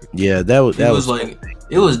about Trippie. Yeah, that was like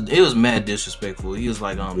it was mad disrespectful. He was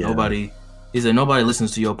like, nobody. He said nobody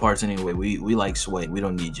listens to your parts anyway. We like Sway. We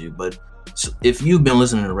don't need you. But if you've been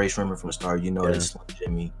listening to Ray Shrimmer from the start, you know that Slim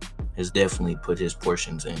Jimmy has definitely put his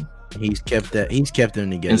portions in. He's kept them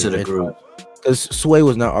together into the group. Because Sway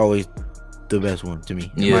was not always the best one to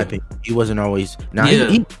me, in my opinion. He wasn't always. Now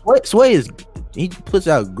Sway is. He puts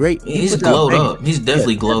out great. He's glowed up. He's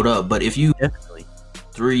definitely glowed up. But if you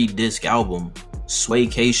 3-disc album,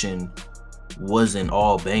 Swaycation wasn't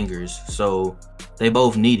all bangers, so they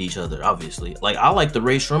both need each other. Obviously, like I like the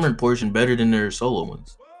Ray Shrimmer portion better than their solo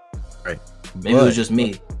ones. Right. Maybe it was just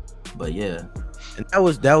me, but yeah. And that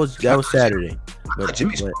was Saturday. But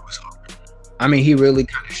I mean, he really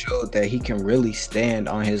kind of showed that he can really stand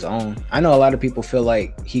on his own. I know a lot of people feel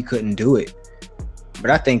like he couldn't do it,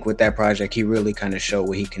 but I think with that project, he really kind of showed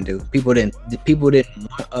what he can do. People didn't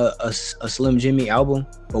want a Slim Jimmy album,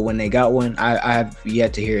 but when they got one, I have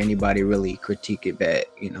yet to hear anybody really critique it bad.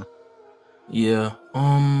 Yeah.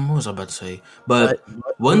 What was I about to say? But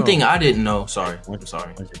one thing I didn't know. I'm sorry.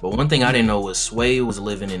 But one thing I didn't know was Sway was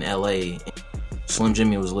living in LA, and Slim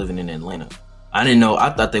Jimmy was living in Atlanta. I didn't know. I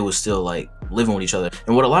thought they were still like living with each other.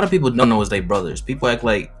 And what a lot of people don't know is they brothers. People act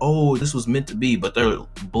like, oh, this was meant to be, but they're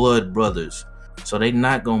blood brothers. So they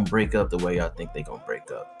not gonna break up the way I think they gonna break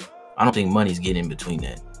up. I don't think money's getting in between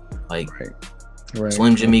that. Like right.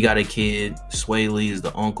 Slim Jimmy got a kid. Sway Lee is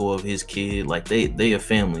the uncle of his kid. Like they a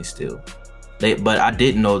family still. But I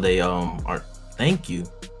didn't know they are. Thank you,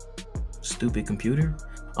 stupid computer.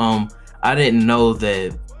 I didn't know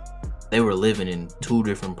that they were living in 2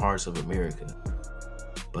 different parts of America.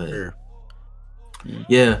 But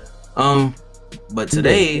yeah. But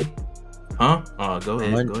today, huh? Oh, go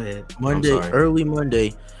ahead. Early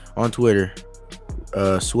Monday, on Twitter,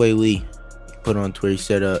 Sway Lee put on Twitter. He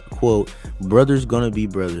said, "quote Brothers gonna be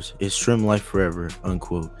brothers. It's Shrimp life forever."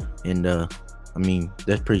 Unquote. And I mean,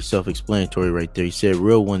 that's pretty self-explanatory right there. He said,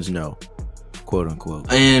 "Real ones know," quote unquote.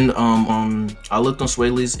 And I looked on Sway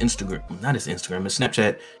Lee's Instagram, not his Instagram, his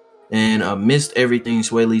Snapchat, and missed everything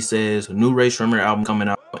Sway Lee says. New Ray Shrimmer album coming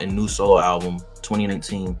out and new solo album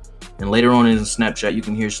 2019. And later on in the Snapchat, you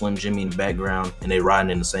can hear Slim Jimmy in the background, and they riding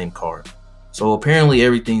in the same car. So apparently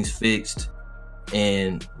everything's fixed,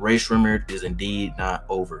 and Ray Shrimmer is indeed not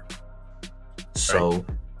over. So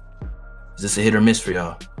is this a hit or miss for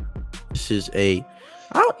y'all? This is you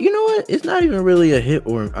know what? It's not even really a hit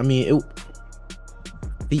or. I mean,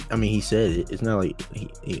 he said it. It's not like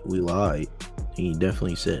we lied. He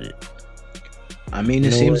definitely said it. I mean,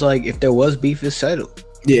 it seems like if there was beef, it's settled.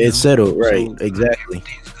 Yeah, it's settled. Right. So, exactly.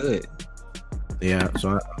 It's good. Yeah.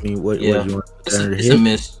 So I mean, what do you want? It's a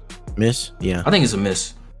miss. Miss? Yeah. I think it's a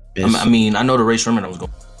miss. I mean, I know the Ray Shrimmer I was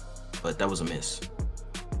going, but that was a miss.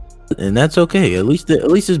 And that's okay. At least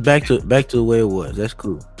it's back to the way it was. That's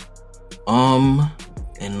cool.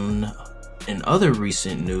 In other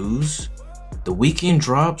recent news, The Weeknd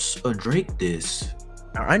drops a Drake diss.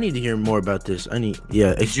 I need to hear more about this.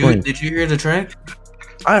 Explain. Did you hear the track?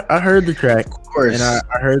 I heard the track, of course, and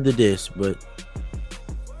I heard the diss, but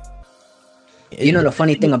the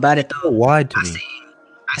funny thing about it though, wide to me.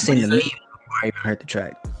 I seen the meme before I even heard the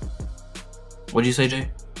track. What'd you say, Jay?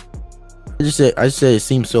 I just said it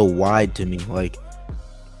seems so wide to me. Like,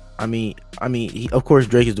 I mean, of course,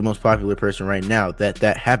 Drake is the most popular person right now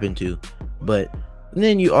that happened to, but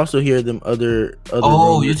then you also hear them other.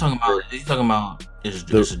 Oh, you're talking about it's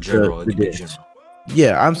just a general.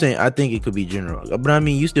 Yeah, I'm saying I think it could be general, but I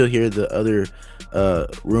mean, you still hear the other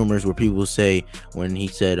rumors where people say when he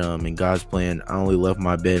said in God's plan, I only left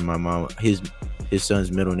my bed. My mom, his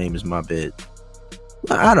son's middle name is my bed.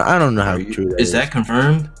 I don't know how true that is. Is that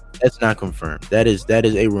confirmed? That's not confirmed. That is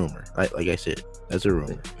a rumor. Like I said, that's a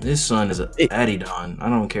rumor. His son is a Addy Don. I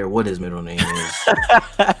don't care what his middle name is.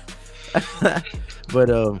 But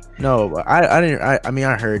no, I didn't. I mean,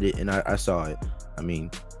 I heard it and I saw it. I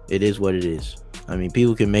mean, it is what it is. I mean,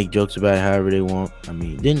 people can make jokes about it however they want. I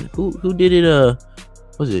mean, didn't who did it?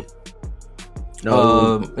 Was it?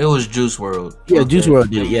 No, it was Juice WRLD. Yeah, Juice WRLD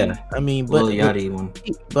did it. Yeah, I mean, but Lil Yachty one.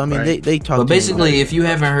 But I mean, they talked. But basically, if you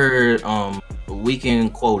haven't heard,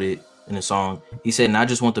 Weeknd quoted in the song, he said, "And I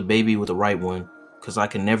just want the baby with the right one, because I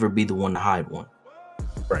can never be the one to hide one."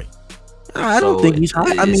 Right. I don't think he's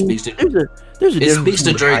hiding. I mean, there's a it speaks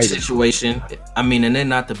to Drake's situation. I mean, and they're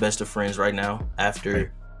not the best of friends right now.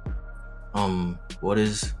 After, who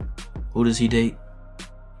does he date?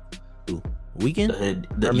 Weeknd?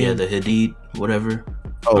 The Hadid, whatever.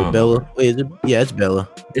 Oh, Bella. Wait, yeah, it's Bella.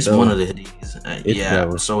 It's Bella. One of the Hadids. Yeah.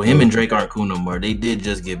 Bella. So him and Drake aren't cool no more. They did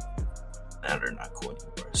just get. Now they're not cool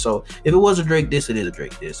anymore. So if it was a Drake diss, it is a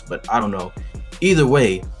Drake diss. But I don't know. Either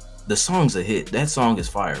way, the song's a hit. That song is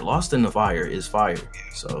fire. Lost in the Fire is fire.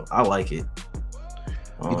 So I like it.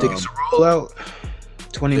 You think it's a rollout?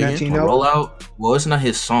 2019 rollout? Well, it's not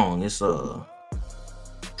his song. It's I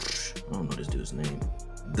don't know this dude's name.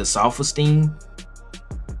 The Self-Esteem.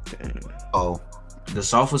 Oh, The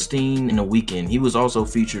Self-Esteem in The Weeknd. He was also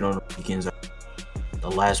featured on The Weeknd's the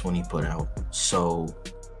last one he put out. So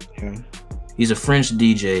he's a French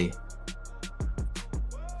DJ.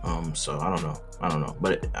 So I don't know.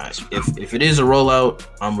 But if it is a rollout,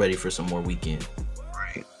 I'm ready for some more Weeknd.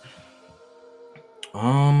 Right.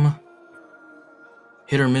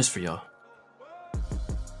 Hit or miss for y'all?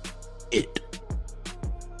 Hit.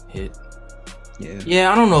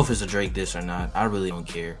 Yeah, I don't know if it's a Drake diss or not. I really don't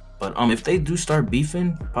care. But if they do start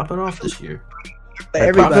beefing, pop it off this year.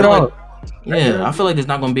 Everybody. I feel like, I feel like there's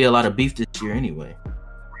not going to be a lot of beef this year anyway.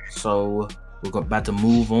 So we're about to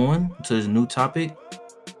move on to this new topic.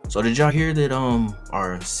 So did y'all hear that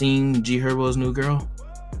are seeing G Herbo's new girl?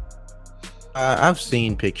 I've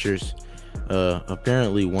seen pictures.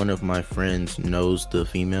 Apparently one of my friends knows the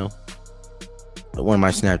female. One of my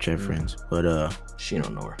Snapchat friends, but she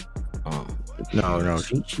don't know her. No,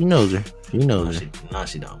 she knows her. She knows her.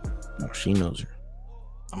 She don't. No, she knows her.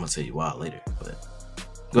 I'm gonna tell you why later, but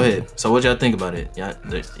go ahead. So what y'all think about it?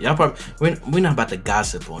 Y'all probably we're not about to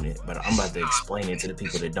gossip on it, but I'm about to explain it to the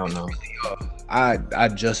people that don't know. I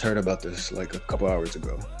just heard about this like a couple hours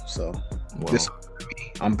ago. So Well,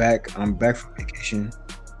 I'm back from vacation.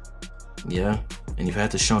 yeah, and you've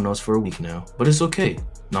had the show notes for a week now, but it's okay.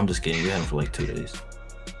 No, I'm just kidding. We had them for like 2 days.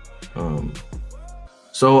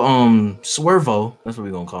 So Swervo, that's what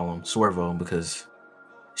we're gonna call him, Swervo, because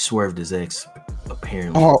he swerved his ex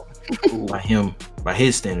apparently. By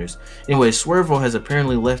his standards. Anyway, Swervo has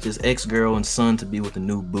apparently left his ex-girl and son to be with a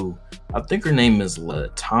new boo. I think her name is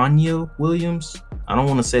LaTanya Williams. I don't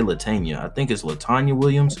want to say Latanya. I think it's LaTanya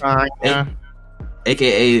Williams,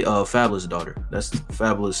 aka Fabulous daughter. That's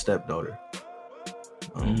Fabulous stepdaughter.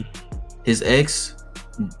 His ex,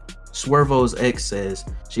 Swervo's ex, says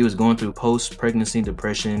she was going through post-pregnancy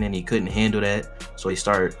depression and he couldn't handle that, so he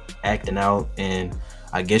started acting out, and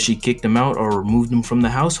I guess she kicked him out or removed him from the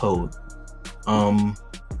household.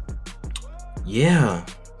 Yeah,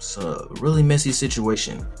 it's a really messy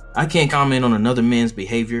situation. I can't comment on another man's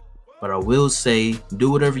behavior, but I will say do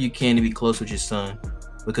whatever you can to be close with your son,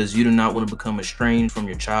 because you do not want to become estranged from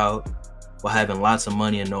your child while having lots of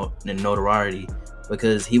money and notoriety,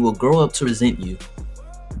 because he will grow up to resent you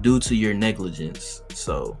due to your negligence.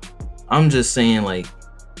 So I'm just saying, like,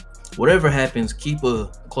 whatever happens, keep a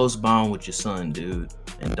close bond with your son, dude,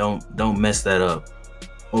 and don't mess that up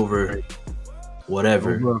over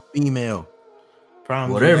whatever. Over a female.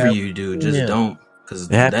 Whatever you do, just don't, because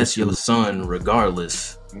that's your son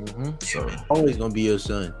regardless. So always gonna be your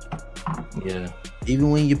son. Yeah. Even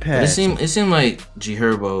when you pass. It seemed like G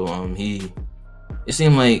Herbo, it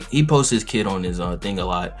seemed like he posts his kid on his thing a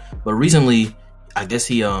lot, but recently I guess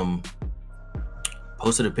he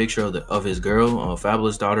posted a picture of his girl,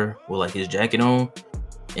 Fabulous daughter, with like his jacket on,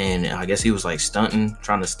 and I guess he was like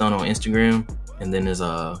trying to stunt on Instagram, and then his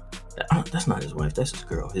that's not his wife, that's his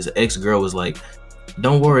girl. His ex-girl was like,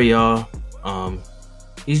 "Don't worry, y'all.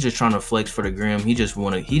 He's just trying to flex for the gram. He just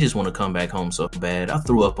wanna come back home so bad. I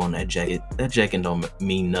threw up on that jacket. That jacket don't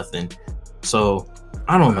mean nothing." So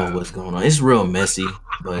I don't know what's going on. It's real messy,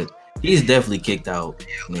 but he's definitely kicked out,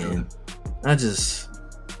 man. I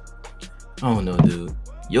don't know, dude.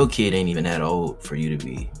 Your kid ain't even that old for you to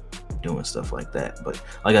be doing stuff like that. But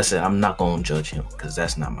like I said, I'm not gonna judge him because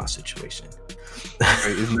that's not my situation.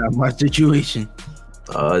 It's not my situation.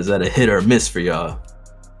 Is that a hit or a miss for y'all?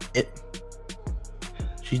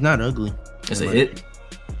 She's not ugly. It's a hit.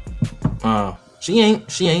 She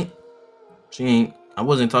ain't. I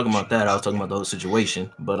wasn't talking about that. I was talking about the whole situation.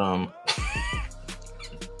 But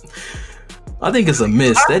I think it's a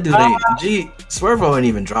miss. That dude Swervo ain't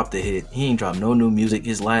even dropped a hit. He ain't dropped no new music.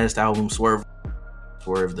 His last album, Swervo,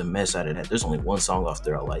 swerve the mess out of that. There's only one song off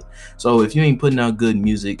there I like. So if you ain't putting out good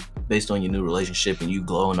music based on your new relationship and you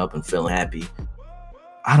glowing up and feeling happy,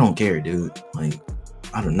 I don't care, dude. Like,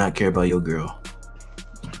 I do not care about your girl.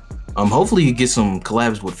 Hopefully you get some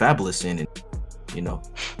collabs with Fabulous in it. You know,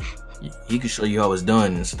 he can show you how it's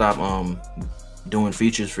done and stop doing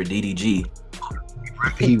features for DDG.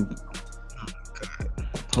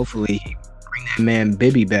 Hopefully he bring that man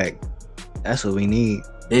Bibby back. That's what we need.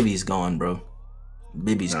 Bibby's gone, bro.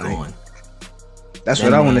 Bibby's gone. That's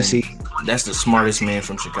That what I want to man- see. That's the smartest man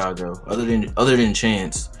from Chicago, other than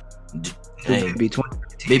Chance. Hey, Bibby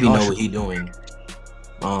 2015. Baby know what he doing.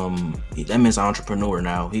 That man's an entrepreneur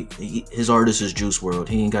now. His artist is Juice WRLD.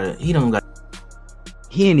 He don't got.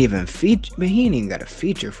 He ain't even feature, but he ain't even got a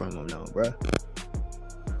feature from him though, bro.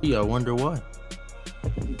 Yeah, I wonder why.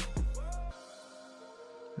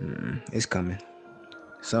 It's coming.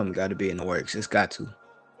 Something got to be in the works. It's got to.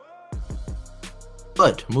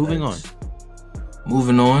 But moving on.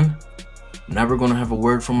 Moving on. Now we're gonna have a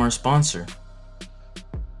word from our sponsor.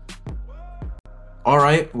 All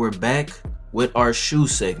right, we're back with our shoe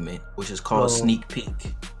segment, which is called Sneak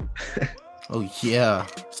Peek. Oh yeah,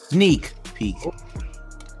 sneak peek.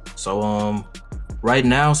 So right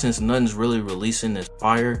now, since nothing's really releasing that's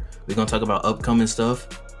fire, we're gonna talk about upcoming stuff.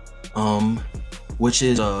 Which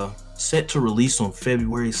is set to release on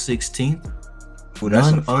February 16th. Ooh,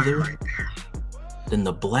 that's None some fire other right there. than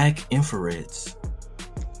the Black Infrareds.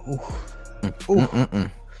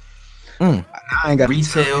 I ain't got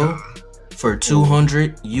Retail for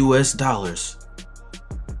 $200 US.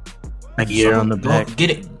 Gear on the back.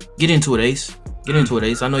 Get into it, Ace. Get into it,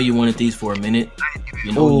 Ace. I know you wanted these for a minute.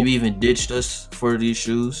 You know, you even ditched us for these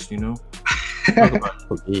shoes. You know, talk about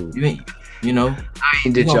it. You ain't. You know, ain't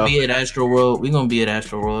we're ditch gonna y'all. be at Astro World. We're gonna be at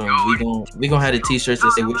Astro World, and we gonna have the t-shirts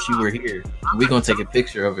that say "Wish you were here." We're gonna take a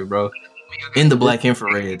picture of it, bro, in the Black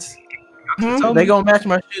Infrareds. They gonna match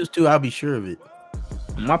my shoes too. I'll be sure of it.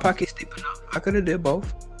 My pocket's deep enough. I could have did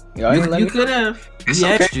both. Y'all ain't let You me- could have. It's We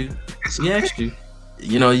okay. asked you. It's We okay. asked you.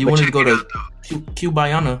 You know, you But wanted to check go it to out, though.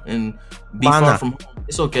 Cubana and be Bana. far from home.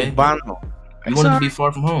 It's okay. Bono. You It's wanted to all be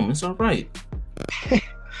far from home. It's all right.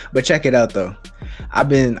 But check it out though. I've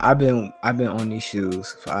been on these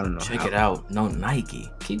shoes for I don't know. Check it out. No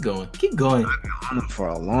Nike. Keep going. Keep going. On them for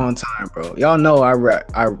a long time, bro. Y'all know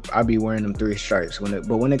I be wearing them 3 stripes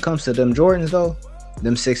but when it comes to them Jordans though,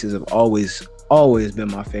 them 6s have always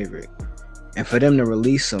been my favorite. And for them to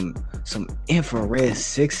release some infrared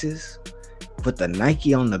 6s with the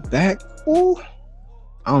Nike on the back, ooh,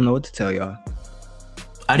 I don't know what to tell y'all.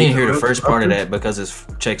 I didn't hear the first part of that because it's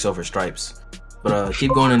checks over stripes. But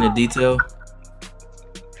keep going into detail.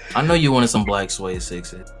 I know you wanted some black suede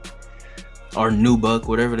 6s. Or Nubuck,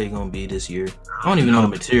 whatever they gonna be this year. I don't even know the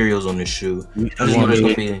materials on this shoe. I just know there's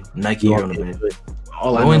gonna be Nike here on the back.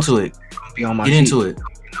 All I Go know into is it. it's gonna be on my Get feet. into it.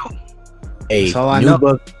 Hey, That's all I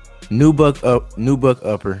know. Nubuck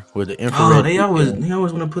upper with the infrared. Oh, they always detailing.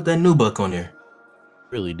 want to put that Nubuck on there.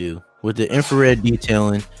 Really do. With the infrared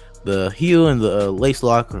detailing, the heel and the lace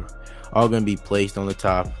lock are all gonna be placed on the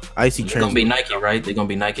top. Icy It's trans. gonna be Nike, right? They're gonna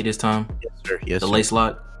be Nike this time. Yes, sir. Yes, The sir. lace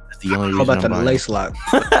lock. That's the only How reason about I'm the buying lace lock?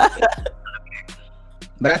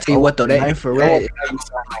 But I tell you what though, that infrared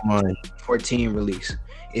mine. 14 release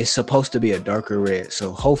is supposed to be a darker red.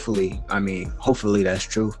 So hopefully that's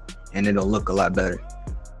true, and it'll look a lot better.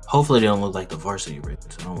 Hopefully they don't look like the varsity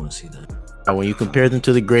Reds. I don't want to see that. Now, when you compare them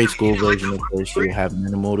to the grade school version, of course, you'll have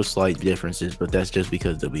minimal to slight differences, but that's just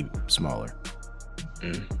because they'll be smaller.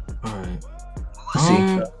 All right. We'll see.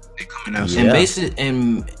 They're coming out soon. And Yeah. basic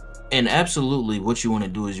and absolutely, what you want to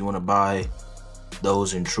do is you want to buy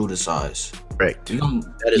those in true to size. Correct. You gonna,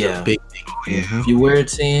 That is yeah. a big thing. Yeah. If you wear a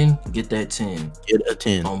 10, get that 10. Get a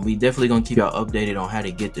 10. We definitely gonna keep y'all updated on how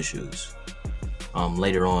to get the shoes.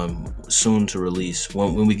 Later on, soon to release.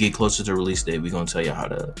 When we get closer to release date, we're gonna tell you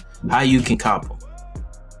how you can cop them.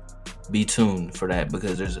 Be tuned for that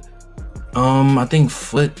because there's, I think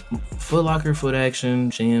Foot Locker, Foot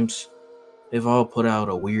Action, Champs, they've all put out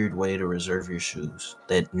a weird way to reserve your shoes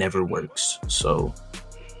that never works. So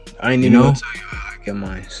I ain't You even know? gonna tell you how I get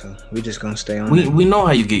mine, so we just gonna stay on we it. we know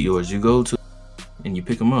how you get yours. You go to and you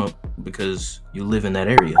pick them up because you live in that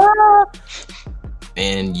area,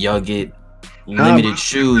 and y'all get limited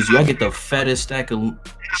shoes. Y'all get the fattest stack of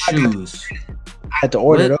shoes. I had to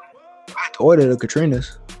order What? them. I had to order the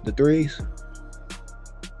Katrinas, the 3s.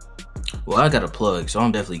 Well, I got a plug, so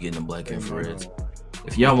I'm definitely getting the Black Infrareds.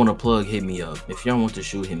 If y'all want a plug, hit me up. If y'all want the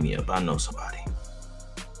shoe, hit me up. I know somebody.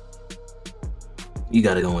 You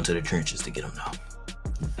gotta go into the trenches to get them now.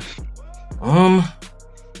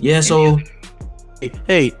 Yeah. So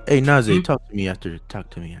Hey, Naze, talk to me after this.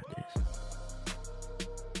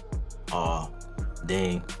 Oh,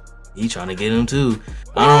 dang. He trying to get him too.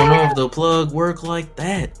 I don't know if the plug work like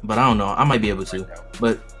that, but I don't know. I might be able to.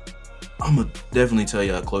 But I'm gonna definitely tell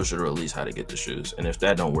y'all closer to release how to get the shoes. And if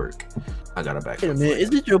that don't work, I got a back. Wait a minute, is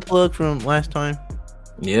it your plug from last time?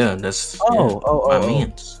 Yeah, that's my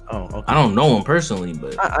man's. Oh, okay. I don't know him personally,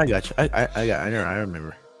 but I got you. I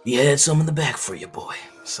remember. he had some in the back for you, boy.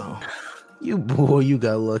 So You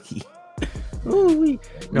got lucky. Ooh, we're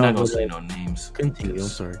not gonna say no names. Continue. I'm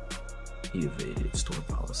because sorry. He evaded store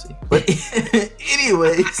policy. But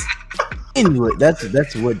anyways, Anyway,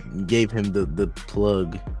 that's what gave him the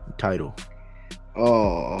plug title.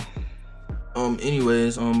 Oh,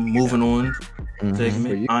 moving on. Mhm.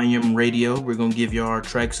 Segment I Am Radio. We're gonna give y'all our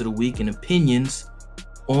tracks of the week and opinions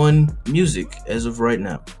on music as of right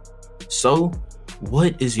now. So,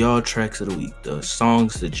 what is y'all tracks of the week? The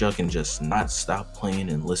songs that y'all can just not stop playing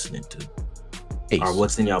and listening to, Ace. or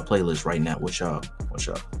what's in y'all playlist right now? What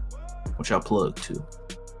y'all plug to?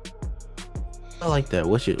 I like that.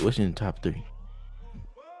 What's your top 3?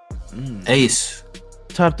 Ace,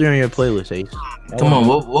 Top 3 on your playlist, Ace. come on.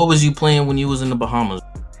 What was you playing when you was in the Bahamas?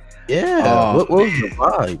 Yeah. Oh, what was the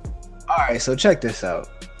vibe? all right. So check this out.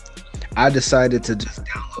 I decided to just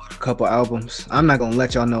download a couple albums. I'm not gonna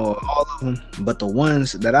let y'all know all of them, but the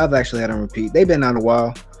ones that I've actually had on repeat, they've been out a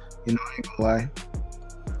while. You know, I ain't gonna lie.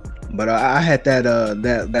 But I had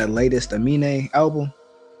that latest Amine album,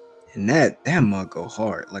 and that mug go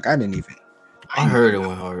hard. Like I heard it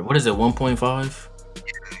went hard. What is it? 1.5.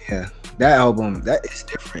 Yeah, that album that is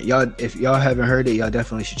different. Y'all, if y'all haven't heard it, y'all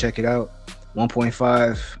definitely should check it out.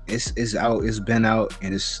 1.5. It's out. It's been out,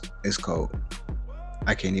 and it's cold.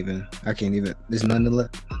 I can't even. There's nothing less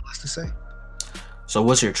to say. So,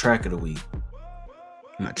 what's your track of the week?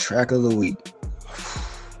 My track of the week.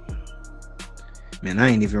 Man, I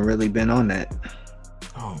ain't even really been on that.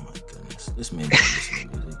 Oh my goodness, this man don't listen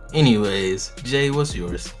to music. Anyways, Jay, what's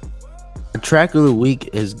yours? The track of the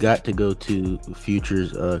week has got to go to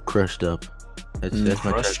Future's "Crushed Up." That's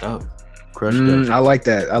my Crushed track. Up. Crushed Up. I like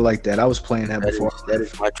that. I was playing that before. That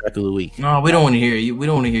is my track of the week. No, we don't want to hear you. We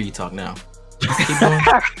don't want to hear you talk now. Keep going.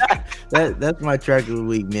 That's my track of the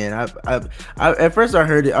week, man. I at first I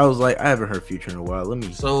heard it, I was like, I haven't heard Future in a while. Let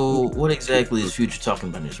me. So, what exactly is Future talking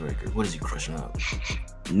about in this record? What is he crushing up?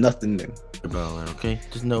 Nothing new. About that, okay?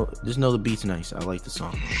 Just know the beat's nice. I like the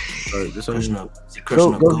song. Alright, just so you Crushing know. up. Is he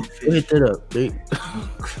crushing up Go goldfish? hit that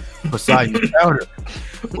up. Poseidon powder.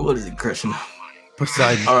 What is he crushing up?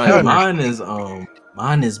 Poseidon. All right, powder.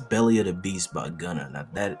 mine is Belly of the Beast by Gunna. Now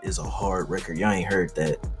that is a hard record. Y'all ain't heard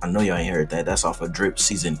that. I know y'all ain't heard that. That's off of Drip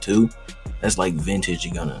Season 2. That's like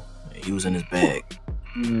vintage Gunna. He was in his bag.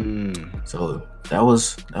 So that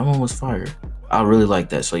one was fire. I really like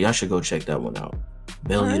that. So y'all should go check that one out.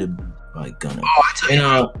 Belly of the Beast by Gunna. And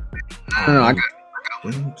No,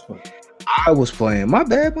 I was playing. My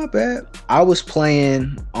bad. I was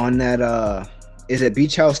playing on that. Is it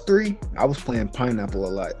Beach House 3? I was playing Pineapple a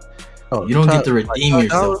lot. Oh, you don't get to redeem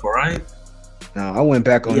yourself, all right? No, I went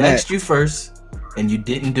back on He that. asked you first, and you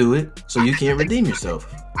didn't do it, so you can't redeem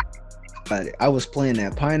yourself. But I was playing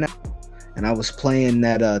that Pineapple, and I was playing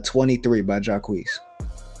that 23 by Jacquees.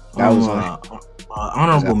 That was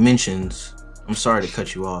honorable mentions. I'm sorry to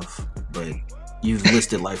cut you off, but you've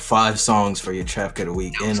listed like 5 songs for your track of the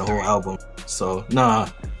week and the whole album. So nah.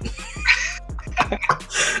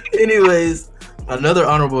 Anyways, another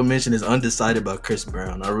honorable mention is Undecided by Chris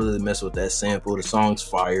Brown. I really mess with that sample. The song's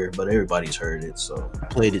fire, but everybody's heard it, so I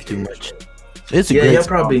played it too much. It's a yeah, great y'all song.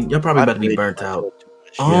 probably about to be burnt out.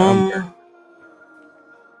 Yeah,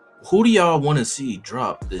 Who do y'all want to see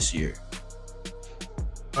drop this year?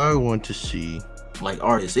 I want to see. Like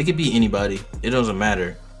artists, it could be anybody. It doesn't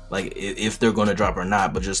matter. Like if they're gonna drop or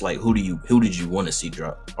not, but just like who did you want to see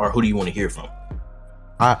drop, or who do you want to hear from?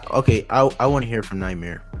 I want to hear from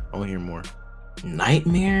Nightmare. I want to hear more.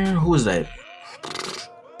 Nightmare? Who is that?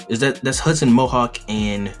 That's Hudson Mohawk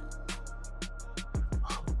and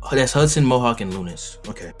Lunas.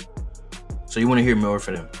 Okay. So you want to hear more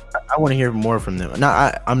from them? I want to hear more from them.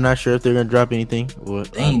 Now I'm not sure if they're gonna drop anything.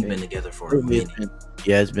 They ain't been together for a minute.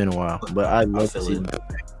 Yeah, it's been a while, but I'd love to see them.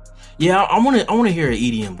 Yeah, I want to hear an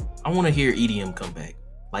EDM. I want to hear EDM come back,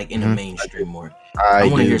 like in the mainstream more. I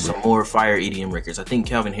want to hear some more fire EDM records. I think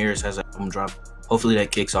Calvin Harris has an album drop. Hopefully that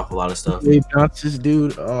kicks off a lot of stuff. Dave Johnson's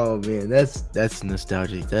dude. Oh man, that's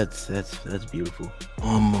nostalgic. That's beautiful.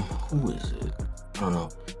 Who is it? I don't know.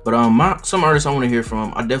 But some artists I want to hear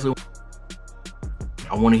from. I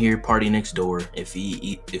want to hear Party Next Door if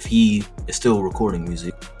he is still recording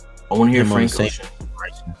music. I want to hear Frank Ocean.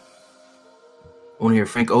 I want to hear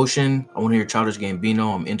Frank Ocean. I want to hear Childish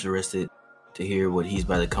Gambino. I'm interested to hear what he's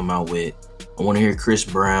about to come out with. I want to hear Chris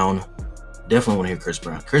Brown. Definitely want to hear Chris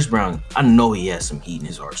Brown. Chris Brown, I know he has some heat in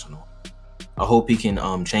his arsenal. I hope he can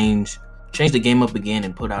change the game up again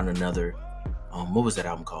and put out another. What was that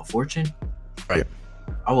album called? Fortune? Right.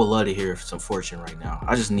 I would love to hear some Fortune right now.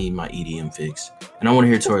 I just need my EDM fix. And I want to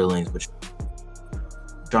hear Tory Lanez, which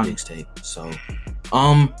Johnny's tape. So,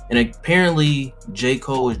 and apparently J.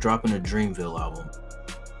 Cole is dropping a Dreamville album.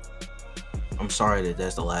 I'm sorry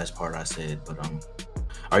that's the last part I said, but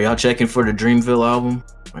are y'all checking for the Dreamville album?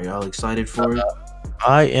 Are y'all excited for it?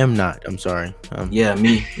 I am not. I'm sorry. Yeah,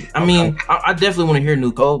 me. I mean, I definitely want to hear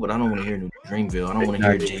new Cole, but I don't want to hear new Dreamville. I don't want to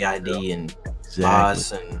hear JID and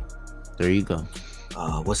Boss and. There you go.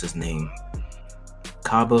 What's his name?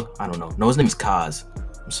 Kaba? I don't know. No, his name is Kaz.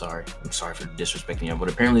 I'm sorry for disrespecting him, but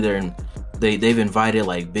apparently they've invited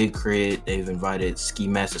like Big Crit, they've invited Ski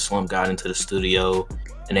Master Slump God into the studio,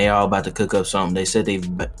 and they all about to cook up something. They said they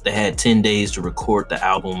had 10 days to record the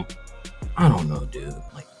album. I don't know, dude.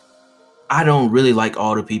 Like, I don't really like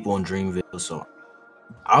all the people in Dreamville, so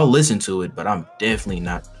I'll listen to it, but I'm definitely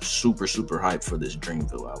not super hyped for this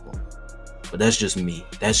Dreamville album. But that's just me.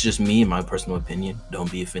 That's just me and my personal opinion.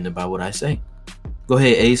 Don't be offended by what I say. Go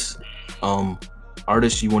ahead, Ace.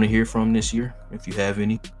 Artists you want to hear from this year, if you have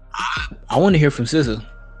any? I want to hear from SZA.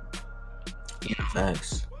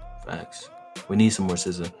 Facts. We need some more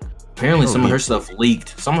SZA. Apparently, some of her stuff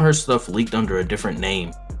leaked. Some of her stuff leaked under a different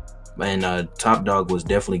name. And Top Dog was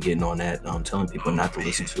definitely getting on that, telling people not to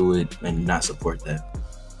listen to it and not support that.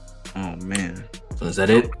 Oh, man. So is that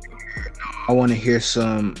it? I want to hear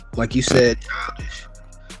some, like you said, Childish.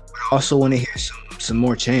 But I also want to hear some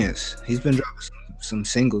more Chance. He's been dropping some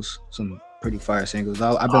singles, some pretty fire singles.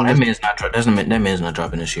 That man's not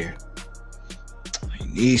dropping this year. He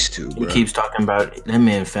needs to, bro. He keeps talking about it. That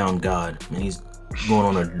man found God, and he's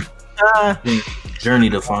going on a journey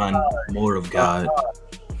to find more of God.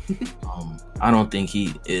 I don't think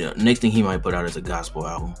next thing he might put out is a gospel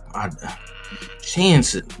album.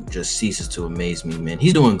 Chance just ceases to amaze me, man.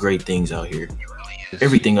 He's doing great things out here.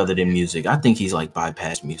 Everything other than music. I think he's like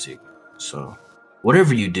bypassed music. So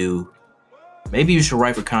whatever you do, maybe you should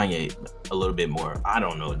write for Kanye a little bit more. I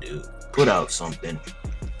don't know, dude. Put out something.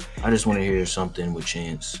 I just want to hear something with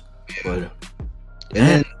Chance. But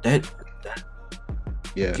yeah.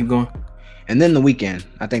 Keep going. And then The Weeknd.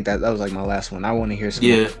 I think that was like my last one. I want to hear some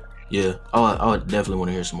more. Yeah. I would definitely want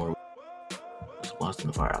to hear some more. Lost in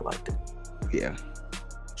the Fire. I liked it. Yeah.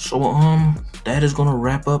 So that is gonna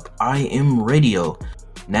wrap up I Am Radio.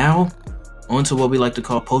 Now, on to what we like to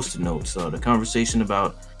call Post-it notes. The conversation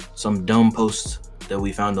about some dumb posts that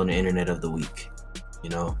we found on the internet of the week. You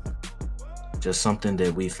know, just something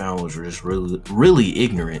that we found was just really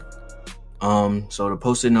ignorant. So the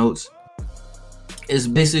Post-it notes is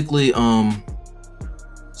basically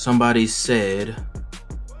somebody said,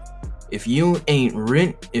 if you ain't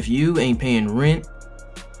paying rent,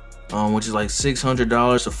 which is like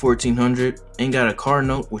 $600 to $1,400, ain't got a car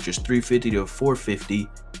note, which is $350 to $450,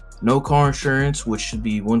 no car insurance, which should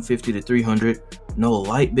be $150 to $300, no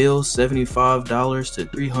light bill, $75 to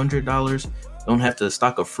 $300, don't have to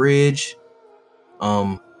stock a fridge,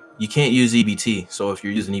 you can't use EBT, so if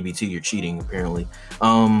you're using EBT, you're cheating apparently,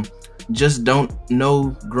 just don't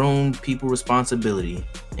know grown people responsibility,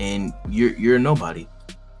 and you're a nobody.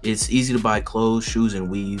 It's easy to buy clothes, shoes, and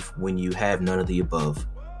weave when you have none of the above.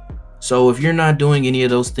 So if you're not doing any of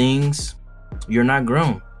those things, you're not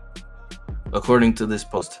grown, according to this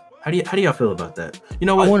post. How do y'all feel about that? You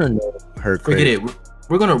know what? I want to know her. Forget it.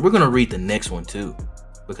 We're gonna read the next one too,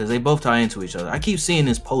 because they both tie into each other. I keep seeing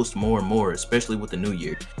this post more and more, especially with the new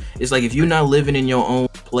year. It's like if you're not living in your own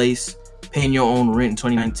place, paying your own rent in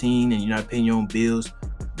 2019, and you're not paying your own bills,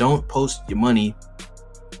 don't post your money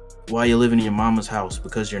while you're living in your mama's house,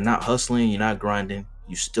 because you're not hustling, you're not grinding,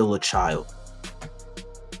 you're still a child.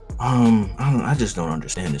 I just don't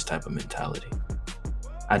understand this type of mentality.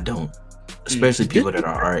 I don't. Especially people that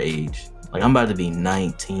are our age. Like, I'm about to be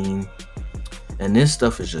 19, and this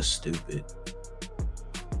stuff is just stupid.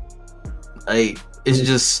 Like, it's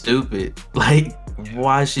just stupid. Like,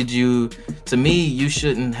 why should you? To me, you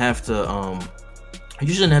shouldn't have to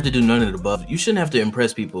do none of the above. You shouldn't have to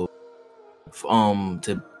impress people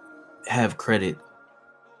to have credit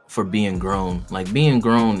for being grown. Like, being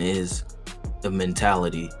grown is the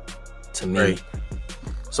mentality to me. Right.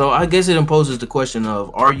 So I guess it imposes the question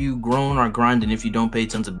of, are you grown or grinding if you don't pay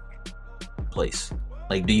tons of place?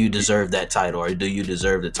 Like, do you deserve that title, or do you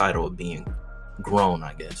deserve the title of being grown,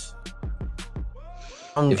 I guess?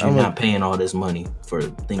 If you're not paying all this money for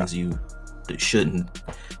things you shouldn't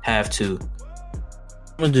have to.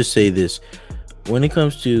 I'm gonna just say this. when it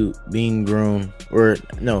comes to being grown, or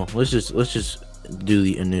no, let's just do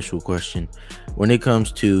the initial question. When it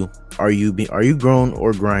comes to are you grown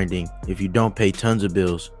or grinding if you don't pay tons of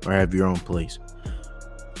bills or have your own place?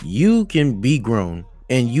 You can be grown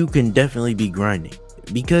and you can definitely be grinding.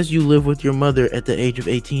 Because you live with your mother at the age of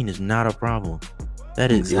 18 is not a problem.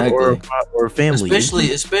 That is Exactly. or family.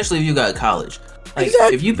 Especially if you got college. Like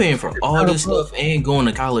Exactly. if you paying for all this stuff and going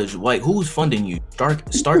to college, like who's funding you? Stark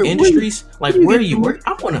Where- Industries? Like where you where are get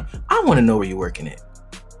you the work? I wanna know where you're working at.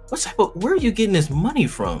 Where are you getting this money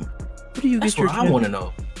from? What do you That's get what I want to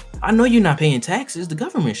know. I know you're not paying taxes. The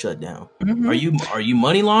government shut down. Mhm. Are you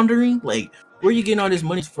money laundering? Like where are you getting all this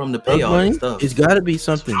money from to pay Drug all money? this stuff? It's got to be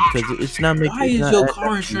something because it's not making. Why is your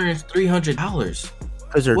car insurance $300?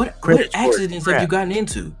 Because What accidents have you gotten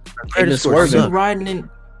into? Credit It's score worse. Are suck.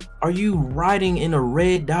 you riding in a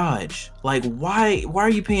red Dodge? Like why are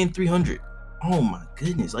you paying $300? Oh my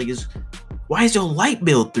goodness. Like why is your light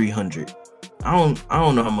bill $300? I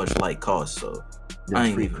don't know how much light costs, so I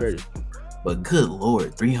ain't Free even- credit. but good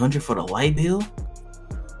lord, $300 for the light bill?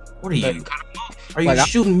 What are you? Like, Are you like, I-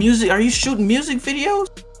 shooting music? Are you shooting music videos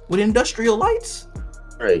with industrial lights?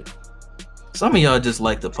 Right. Some of y'all just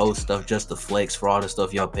like to post stuff just to flex for all the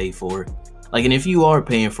stuff y'all pay for. Like, and if you are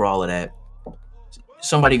paying for all of that,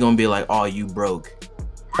 somebody gonna be like, "Oh, you broke."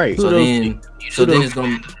 Right. So Kudos then, You so do then those- it's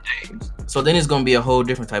gonna, so then it's gonna be a whole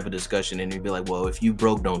different type of discussion, and you'd be like, "Well, if you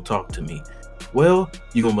broke, don't talk to me." Well,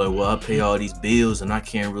 you gonna be like, "Well, I pay all these bills and I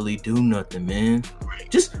can't really do nothing, man."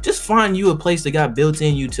 Just find you a place that got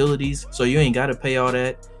built-in utilities, so you ain't gotta pay all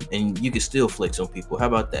that, and you can still flex on people. How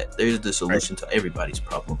about that? There's the solution to everybody's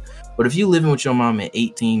problem. But if you living with your mom at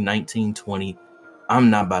 18, 19, 20, I'm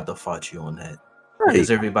not about to fight you on that. Because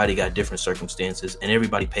Right. everybody got different circumstances and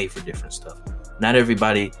everybody pay for different stuff. Not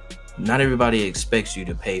everybody expects you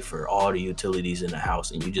to pay for all the utilities in the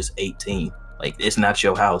house and you just 18. Like it's not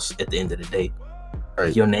your house at the end of the day.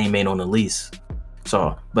 Right. Your name ain't on the lease.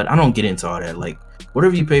 So, but I don't get into all that. Like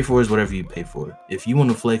whatever you pay for is whatever you pay for. If you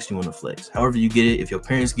want to flex, you want to flex. However you get it, if your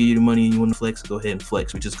parents give you the money and you want to flex, go ahead and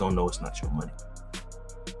flex. We just gonna know it's not your money.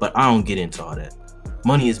 But I don't get into all that.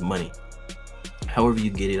 Money is money. However you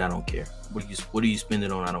get it, I don't care. What do you spend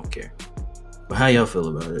it on? I don't care. But how y'all feel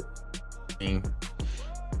about it?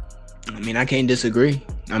 I mean, I can't disagree.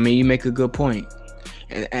 I mean, you make a good point.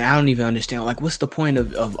 And I don't even understand, like, what's the point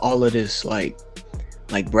of all of this, like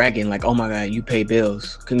bragging, like, oh my God, you pay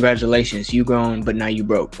bills. Congratulations, you grown, but now you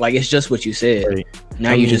broke. Like, it's just what you said. Right.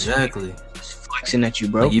 Now I you mean, just exactly. flexing that you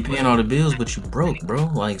broke. Like you paying all the bills, but you broke, bro.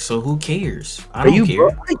 Like, so who cares? I Are don't you care.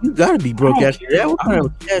 broke? You gotta be broke I don't after that. What I kind don't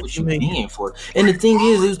of care cash what you you make? paying for. And the thing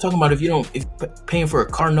is, he was talking about if paying for a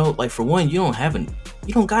car note, like for one, you don't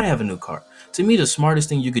gotta have a new car. To me, the smartest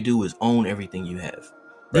thing you could do is own everything you have.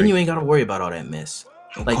 Then Right. you ain't gotta worry about all that mess.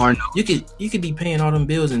 Like Car note. you could be paying all them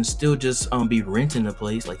bills and still just be renting a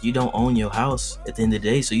place. Like you don't own your house at the end of the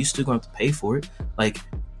day, so you still gonna have to pay for it. Like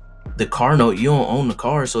the car note, you don't own the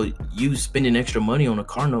car, so you spending extra money on a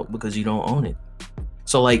car note because you don't own it.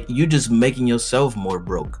 So like you just making yourself more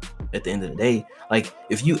broke at the end of the day. Like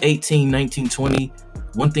if you 18, 19, 20,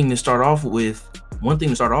 one thing to start off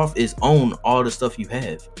is own all the stuff you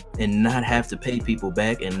have and not have to pay people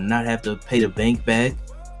back and not have to pay the bank back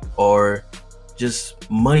or just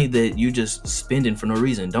money that you just spending for no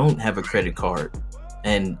reason. Don't have a credit card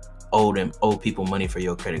and owe people money for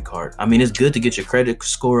your credit card. I mean, it's good to get your credit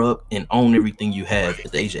score up and own everything you have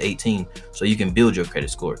at the age of 18 so you can build your credit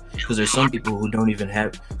score. Because there's some people who don't even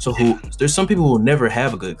have there's some people who will never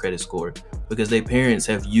have a good credit score because their parents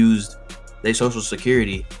have used their social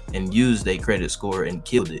security and used their credit score and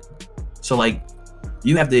killed it. So like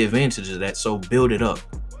you have the advantage of that, so build it up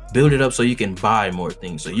so you can buy more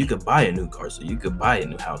things, so you could buy a new car, so you could buy a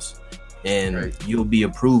new house, and Right. you'll be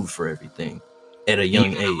approved for everything at a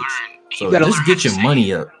young age. So gotta just learn get how to your save.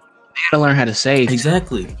 money up. You gotta learn how to save.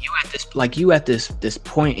 Exactly. You at this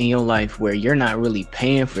point in your life where you're not really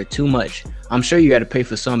paying for too much. I'm sure you got to pay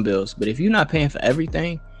for some bills, but if you're not paying for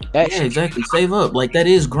everything, that Yeah, shit exactly. Save up. Like that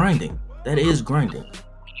is grinding.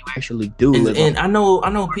 You actually do live. And I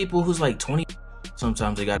know people who's like 20.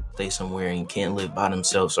 Sometimes they gotta stay somewhere and can't live by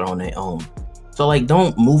themselves or on their own. So like,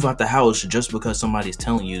 don't move out the house just because somebody's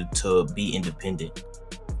telling you to be independent.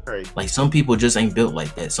 Right. Like some people just ain't built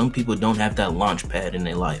like that. Some people don't have that launch pad in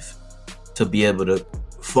their life to be able to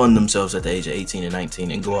fund themselves at the age of 18 and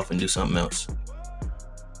 19 and go off and do something else.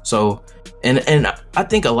 So, and I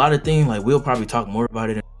think a lot of things, like we'll probably talk more about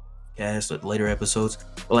it in podcasts or later episodes,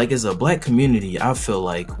 but like as a Black community, I feel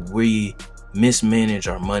like we mismanage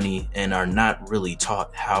our money and are not really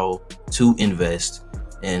taught how to invest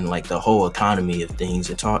in like the whole economy of things,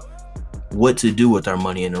 and taught what to do with our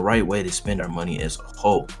money and the right way to spend our money as a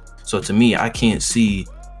whole. So to me, I can't see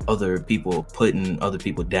other people putting other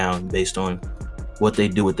people down based on what they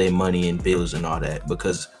do with their money and bills and all that,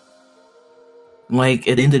 because like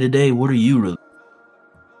at the end of the day, what are you really?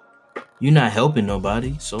 You're not helping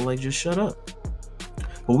nobody, so like just shut up.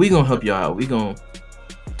 But we gonna help y'all out. We gonna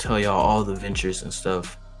tell y'all all the ventures and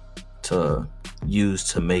stuff to use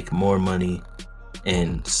to make more money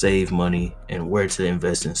and save money and where to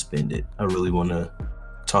invest and spend it. I really want to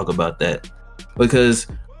talk about that because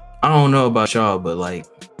I don't know about y'all, but like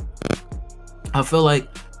I feel like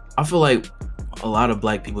a lot of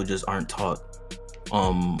black people just aren't taught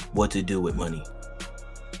what to do with money.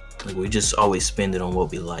 Like we just always spend it on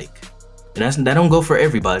what we like. And that don't go for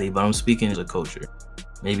everybody, but I'm speaking as a culture.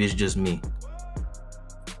 Maybe it's just me.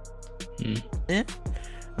 Yeah.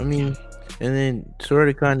 I mean, and then sort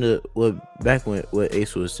of kind of what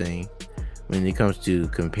Ace was saying when it comes to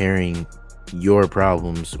comparing your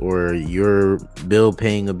problems or your bill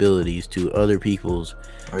paying abilities to other people's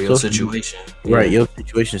or your situation. Right, your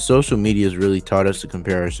situation. Social media has really taught us to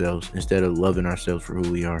compare ourselves instead of loving ourselves for who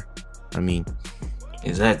we are. I mean,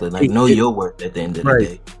 exactly. Like know your worth at the end of the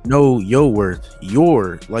day. Know your worth. You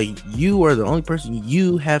are the only person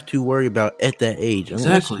you have to worry about at that age.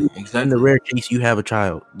 Exactly. In the rare case you have a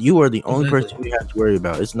child, you are the only person you have to worry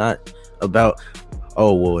about. It's not about,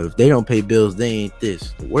 oh well, if they don't pay bills, they ain't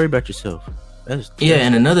this. Worry about yourself.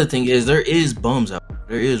 And another thing is there is bums out there.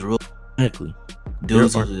 There is real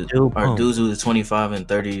dudes who is 25 and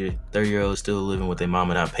 30-year-olds still living with their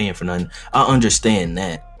mama not paying for nothing. I understand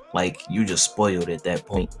that. Like you just spoiled at that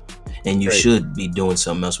point and you should be doing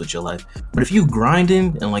something else with your life. But if you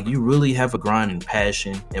grinding and like you really have a grind and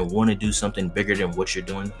passion and want to do something bigger than what you're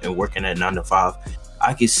doing and working at 9 to 5,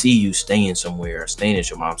 I could see you staying somewhere or staying at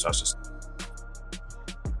your mom's house.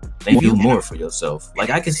 Thank you more for yourself.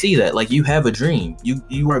 Like I can see that. Like you have a dream.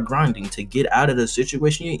 You are grinding to get out of the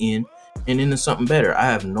situation you're in and into something better. I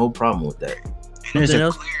have no problem with that. There's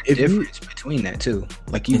a clear difference between that too.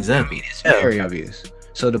 Like you, exactly. It's very obvious.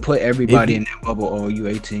 So to put everybody in that bubble, oh, you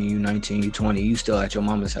 18, you 19, you 20, you still at your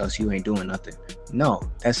mama's house, you ain't doing nothing. No,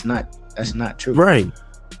 that's not true. Right.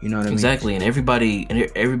 You know what I mean? Exactly. And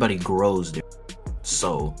everybody grows there.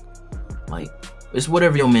 So like it's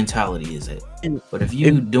whatever your mentality is at. But if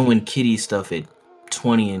you doing kiddie stuff at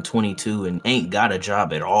 20 and 22 and ain't got a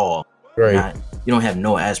job at all, right? You don't have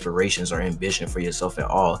no aspirations or ambition for yourself at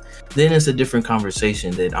all, then it's a different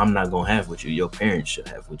conversation that I'm not gonna have with you. Your parents should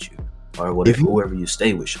have with you, or whatever, whoever you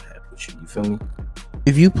stay with should have with you. You feel me?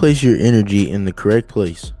 If you place your energy in the correct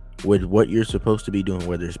place with what you're supposed to be doing,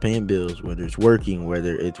 whether it's paying bills, whether it's working,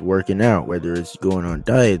 whether it's working out, whether it's going on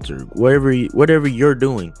diets or whatever you're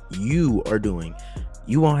doing, you are doing.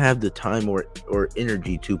 You won't have the time or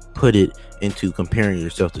energy to put it into comparing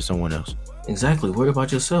yourself to someone else. Exactly. Worry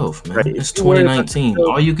about yourself, man. Right. It's 2019.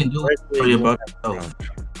 All you can do is worry about yourself.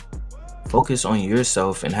 Focus on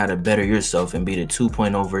yourself and how to better yourself and be the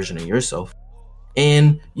 2.0 version of yourself.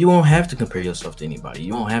 And you won't have to compare yourself to anybody.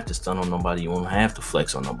 You won't have to stun on nobody. You won't have to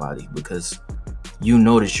flex on nobody because you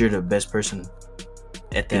know that you're the best person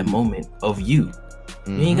at that moment of you.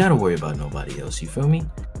 Mm-hmm. You ain't got to worry about nobody else. You feel me?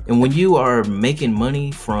 And when you are making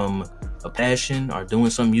money from a passion or doing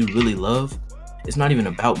something you really love, it's not even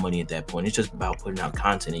about money at that point. It's just about putting out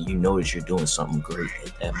content and you know that you're doing something great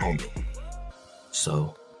at that moment.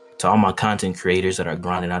 So to all my content creators that are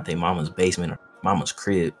grinding out their mama's basement or mama's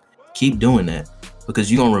crib, keep doing that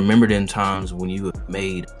because you're going to remember them times when you have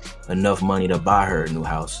made enough money to buy her a new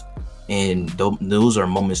house. And those are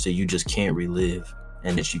moments that you just can't relive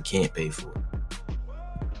and that you can't pay for.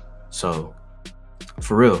 So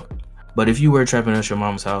for real. But if you were trapping at your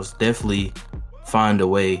mom's house, definitely find a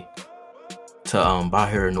way to buy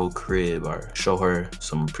her a new crib or show her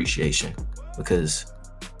some appreciation because,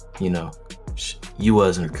 you know, you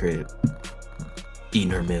was in her crib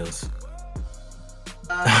eating her meals.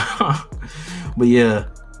 But yeah,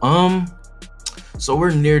 so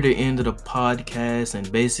we're near the end of the podcast and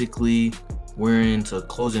basically we're into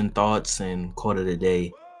closing thoughts and quote of the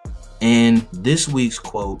day. And this week's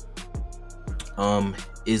quote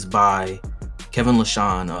is by Kevin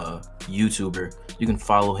LaShawn, a YouTuber. You can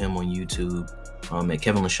follow him on YouTube at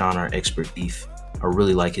Kevin LaShawn, our expert thief. I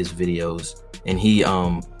really like his videos. And he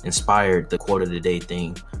inspired the quote of the day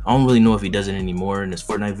thing. I don't really know if he does it anymore in his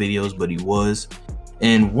Fortnite videos, but he was.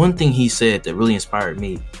 And one thing he said that really inspired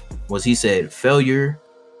me was he said, failure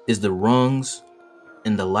is the rungs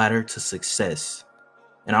in the ladder to success.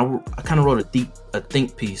 And I kind of wrote a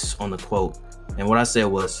think piece on the quote. And what I said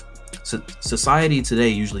was, society today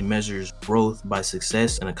usually measures growth by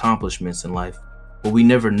success and accomplishments in life, but we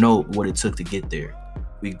never know what it took to get there.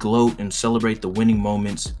 We gloat and celebrate the winning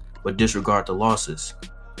moments, but disregard the losses.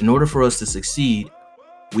 In order for us to succeed,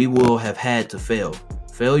 we will have had to fail.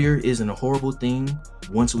 Failure isn't a horrible thing.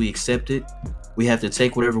 Once we accept it, we have to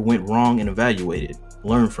take whatever went wrong and evaluate it,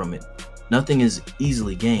 learn from it. Nothing is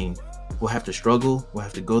easily gained. We'll have to struggle, we'll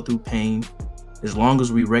have to go through pain. As long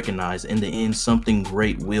as we recognize in the end something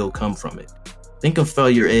great will come from it. Think of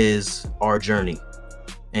failure as our journey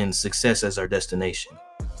and success as our destination.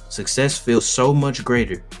 Success feels so much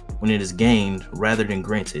greater when it is gained rather than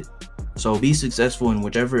granted. So be successful in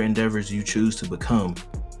whichever endeavors you choose to become,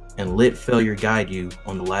 and let failure guide you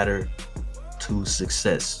on the ladder to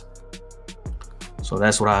success. So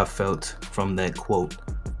that's what I felt from that quote.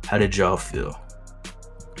 How did y'all feel?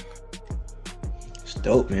 It's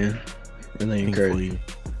dope, man. Really encouraging.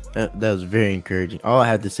 That was very encouraging. All I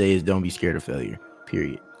have to say is don't be scared of failure.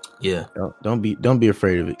 Period. Yeah. Don't be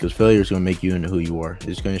afraid of it, because failure is going to make you into who you are.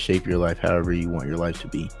 It's going to shape your life however you want your life to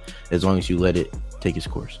be, as long as you let it take its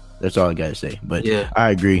course. That's all I got to say. But yeah,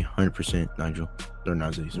 I agree 100%, Nigel. Or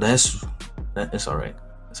Najee. That's all right.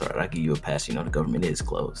 It's all right. I give you a pass. You know, the government is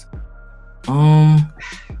closed.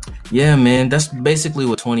 Yeah, man. That's basically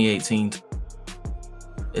what 2018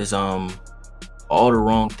 is. All the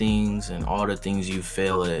wrong things and all the things you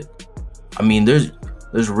fail at. I mean, there's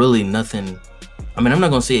really nothing. I mean, I'm not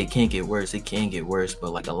gonna say it can't get worse. It can get worse,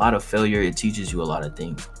 but like a lot of failure, it teaches you a lot of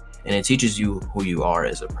things, and it teaches you who you are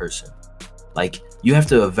as a person. Like, you have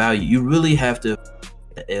to evaluate. You really have to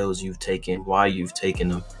the L's you've taken, why you've taken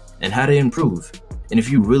them, and how to improve. And if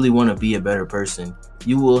you really want to be a better person,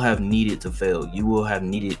 you will have needed to fail. You will have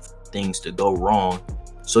needed things to go wrong,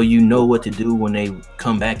 so you know what to do when they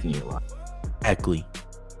come back in your life. Exactly.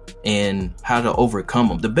 And how to overcome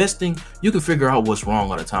them. The best thing, you can figure out what's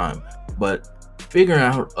wrong all the time, but figuring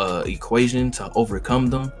out an equation to overcome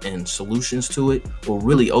them and solutions to it will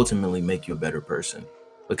really ultimately make you a better person,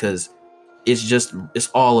 because it's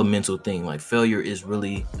all a mental thing. Like, failure is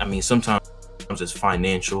really, I mean, sometimes it's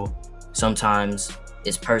financial, sometimes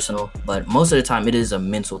it's personal, but most of the time it is a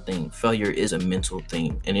mental thing. Failure is a mental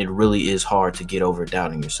thing, and it really is hard to get over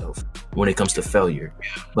doubting yourself when it comes to failure.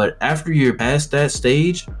 But after you're past that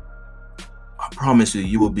stage, I promise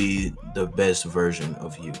you will be the best version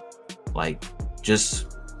of you. Like,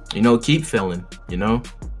 just, keep failing,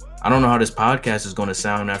 I don't know how this podcast is going to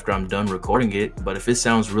sound after I'm done recording it, but if it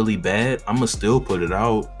sounds really bad, I'm going to still put it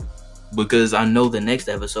out, because I know the next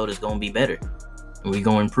episode is going to be better, and we're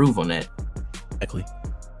going to improve on that. Exactly.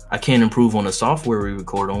 I can't improve on the software we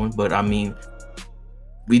record on, but I mean,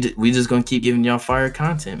 we just going to keep giving y'all fire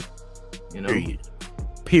content,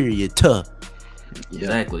 Period. Tough.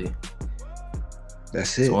 Exactly.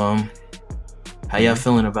 That's it. So, how y'all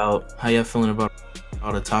feeling about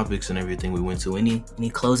all the topics and everything we went to? Any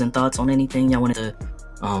closing thoughts on anything y'all wanted to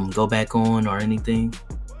go back on or anything?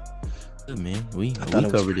 Good, man. We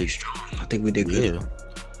covered it. Strong. I think we did good. Yeah.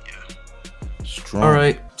 Strong. All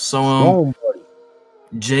right. So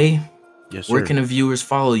Jay, yes, sir. Where can the viewers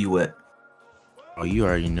follow you at? Oh, you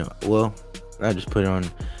already know. Well, I just put it on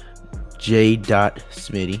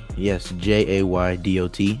J.Smitty. Yes,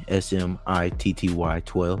 JAYDOTSMITTY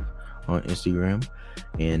 12 on Instagram.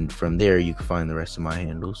 And from there, you can find the rest of my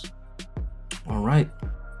handles. All right.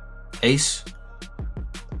 Ace?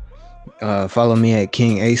 Follow me at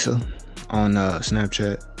King Asa on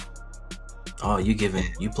Snapchat. Oh, you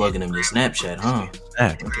plugging him your Snapchat, huh?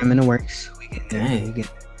 I'm in the works. Hey,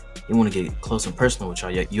 you want to get close and personal with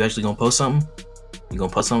y'all? You actually gonna post something? You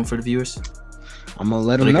gonna post something for the viewers? I'm gonna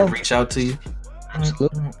let them they know. Can reach out to you.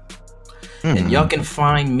 Absolutely. And y'all can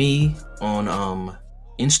find me on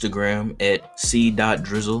Instagram at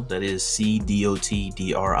c.drizzle. That is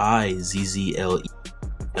CDOTDRIZZLE.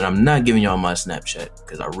 And I'm not giving y'all my Snapchat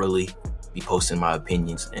because I really be posting my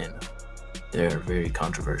opinions, and they're very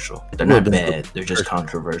controversial. They're not bad. They're just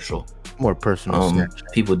controversial. More personal.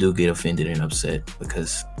 People do get offended and upset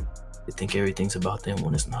because they think everything's about them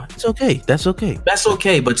when it's not. It's okay. That's okay. That's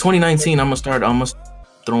okay. But 2019, I'm gonna start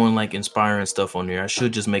throwing like inspiring stuff on there. I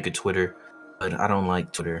should just make a Twitter, but I don't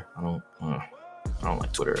like Twitter. I don't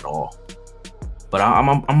like Twitter at all. But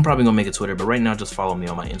I'm probably gonna make a Twitter. But right now, just follow me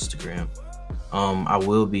on my Instagram. I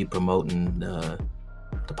will be promoting the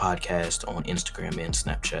podcast on Instagram and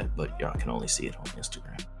Snapchat, but y'all can only see it on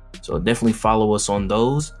Instagram. So definitely follow us on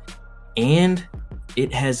those. And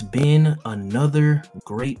it has been another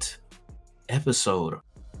great episode.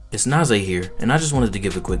 It's Naze here, and I just wanted to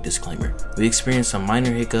give a quick disclaimer. We experienced some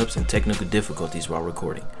minor hiccups and technical difficulties while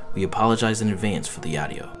recording. We apologize in advance for the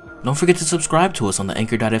audio. Don't forget to subscribe to us on the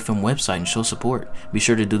Anchor.fm website and show support. Be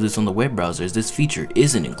sure to do this on the web browser as this feature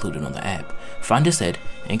isn't included on the app. Find us at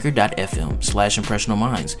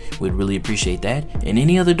Anchor.fm/ImpressionalMinds. We'd really appreciate that and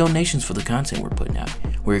any other donations for the content we're putting out.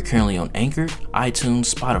 We're currently on Anchor,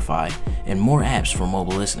 iTunes, Spotify, and more apps for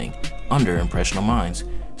mobile listening under Impressional Minds.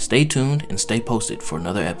 Stay tuned and stay posted for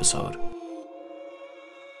another episode.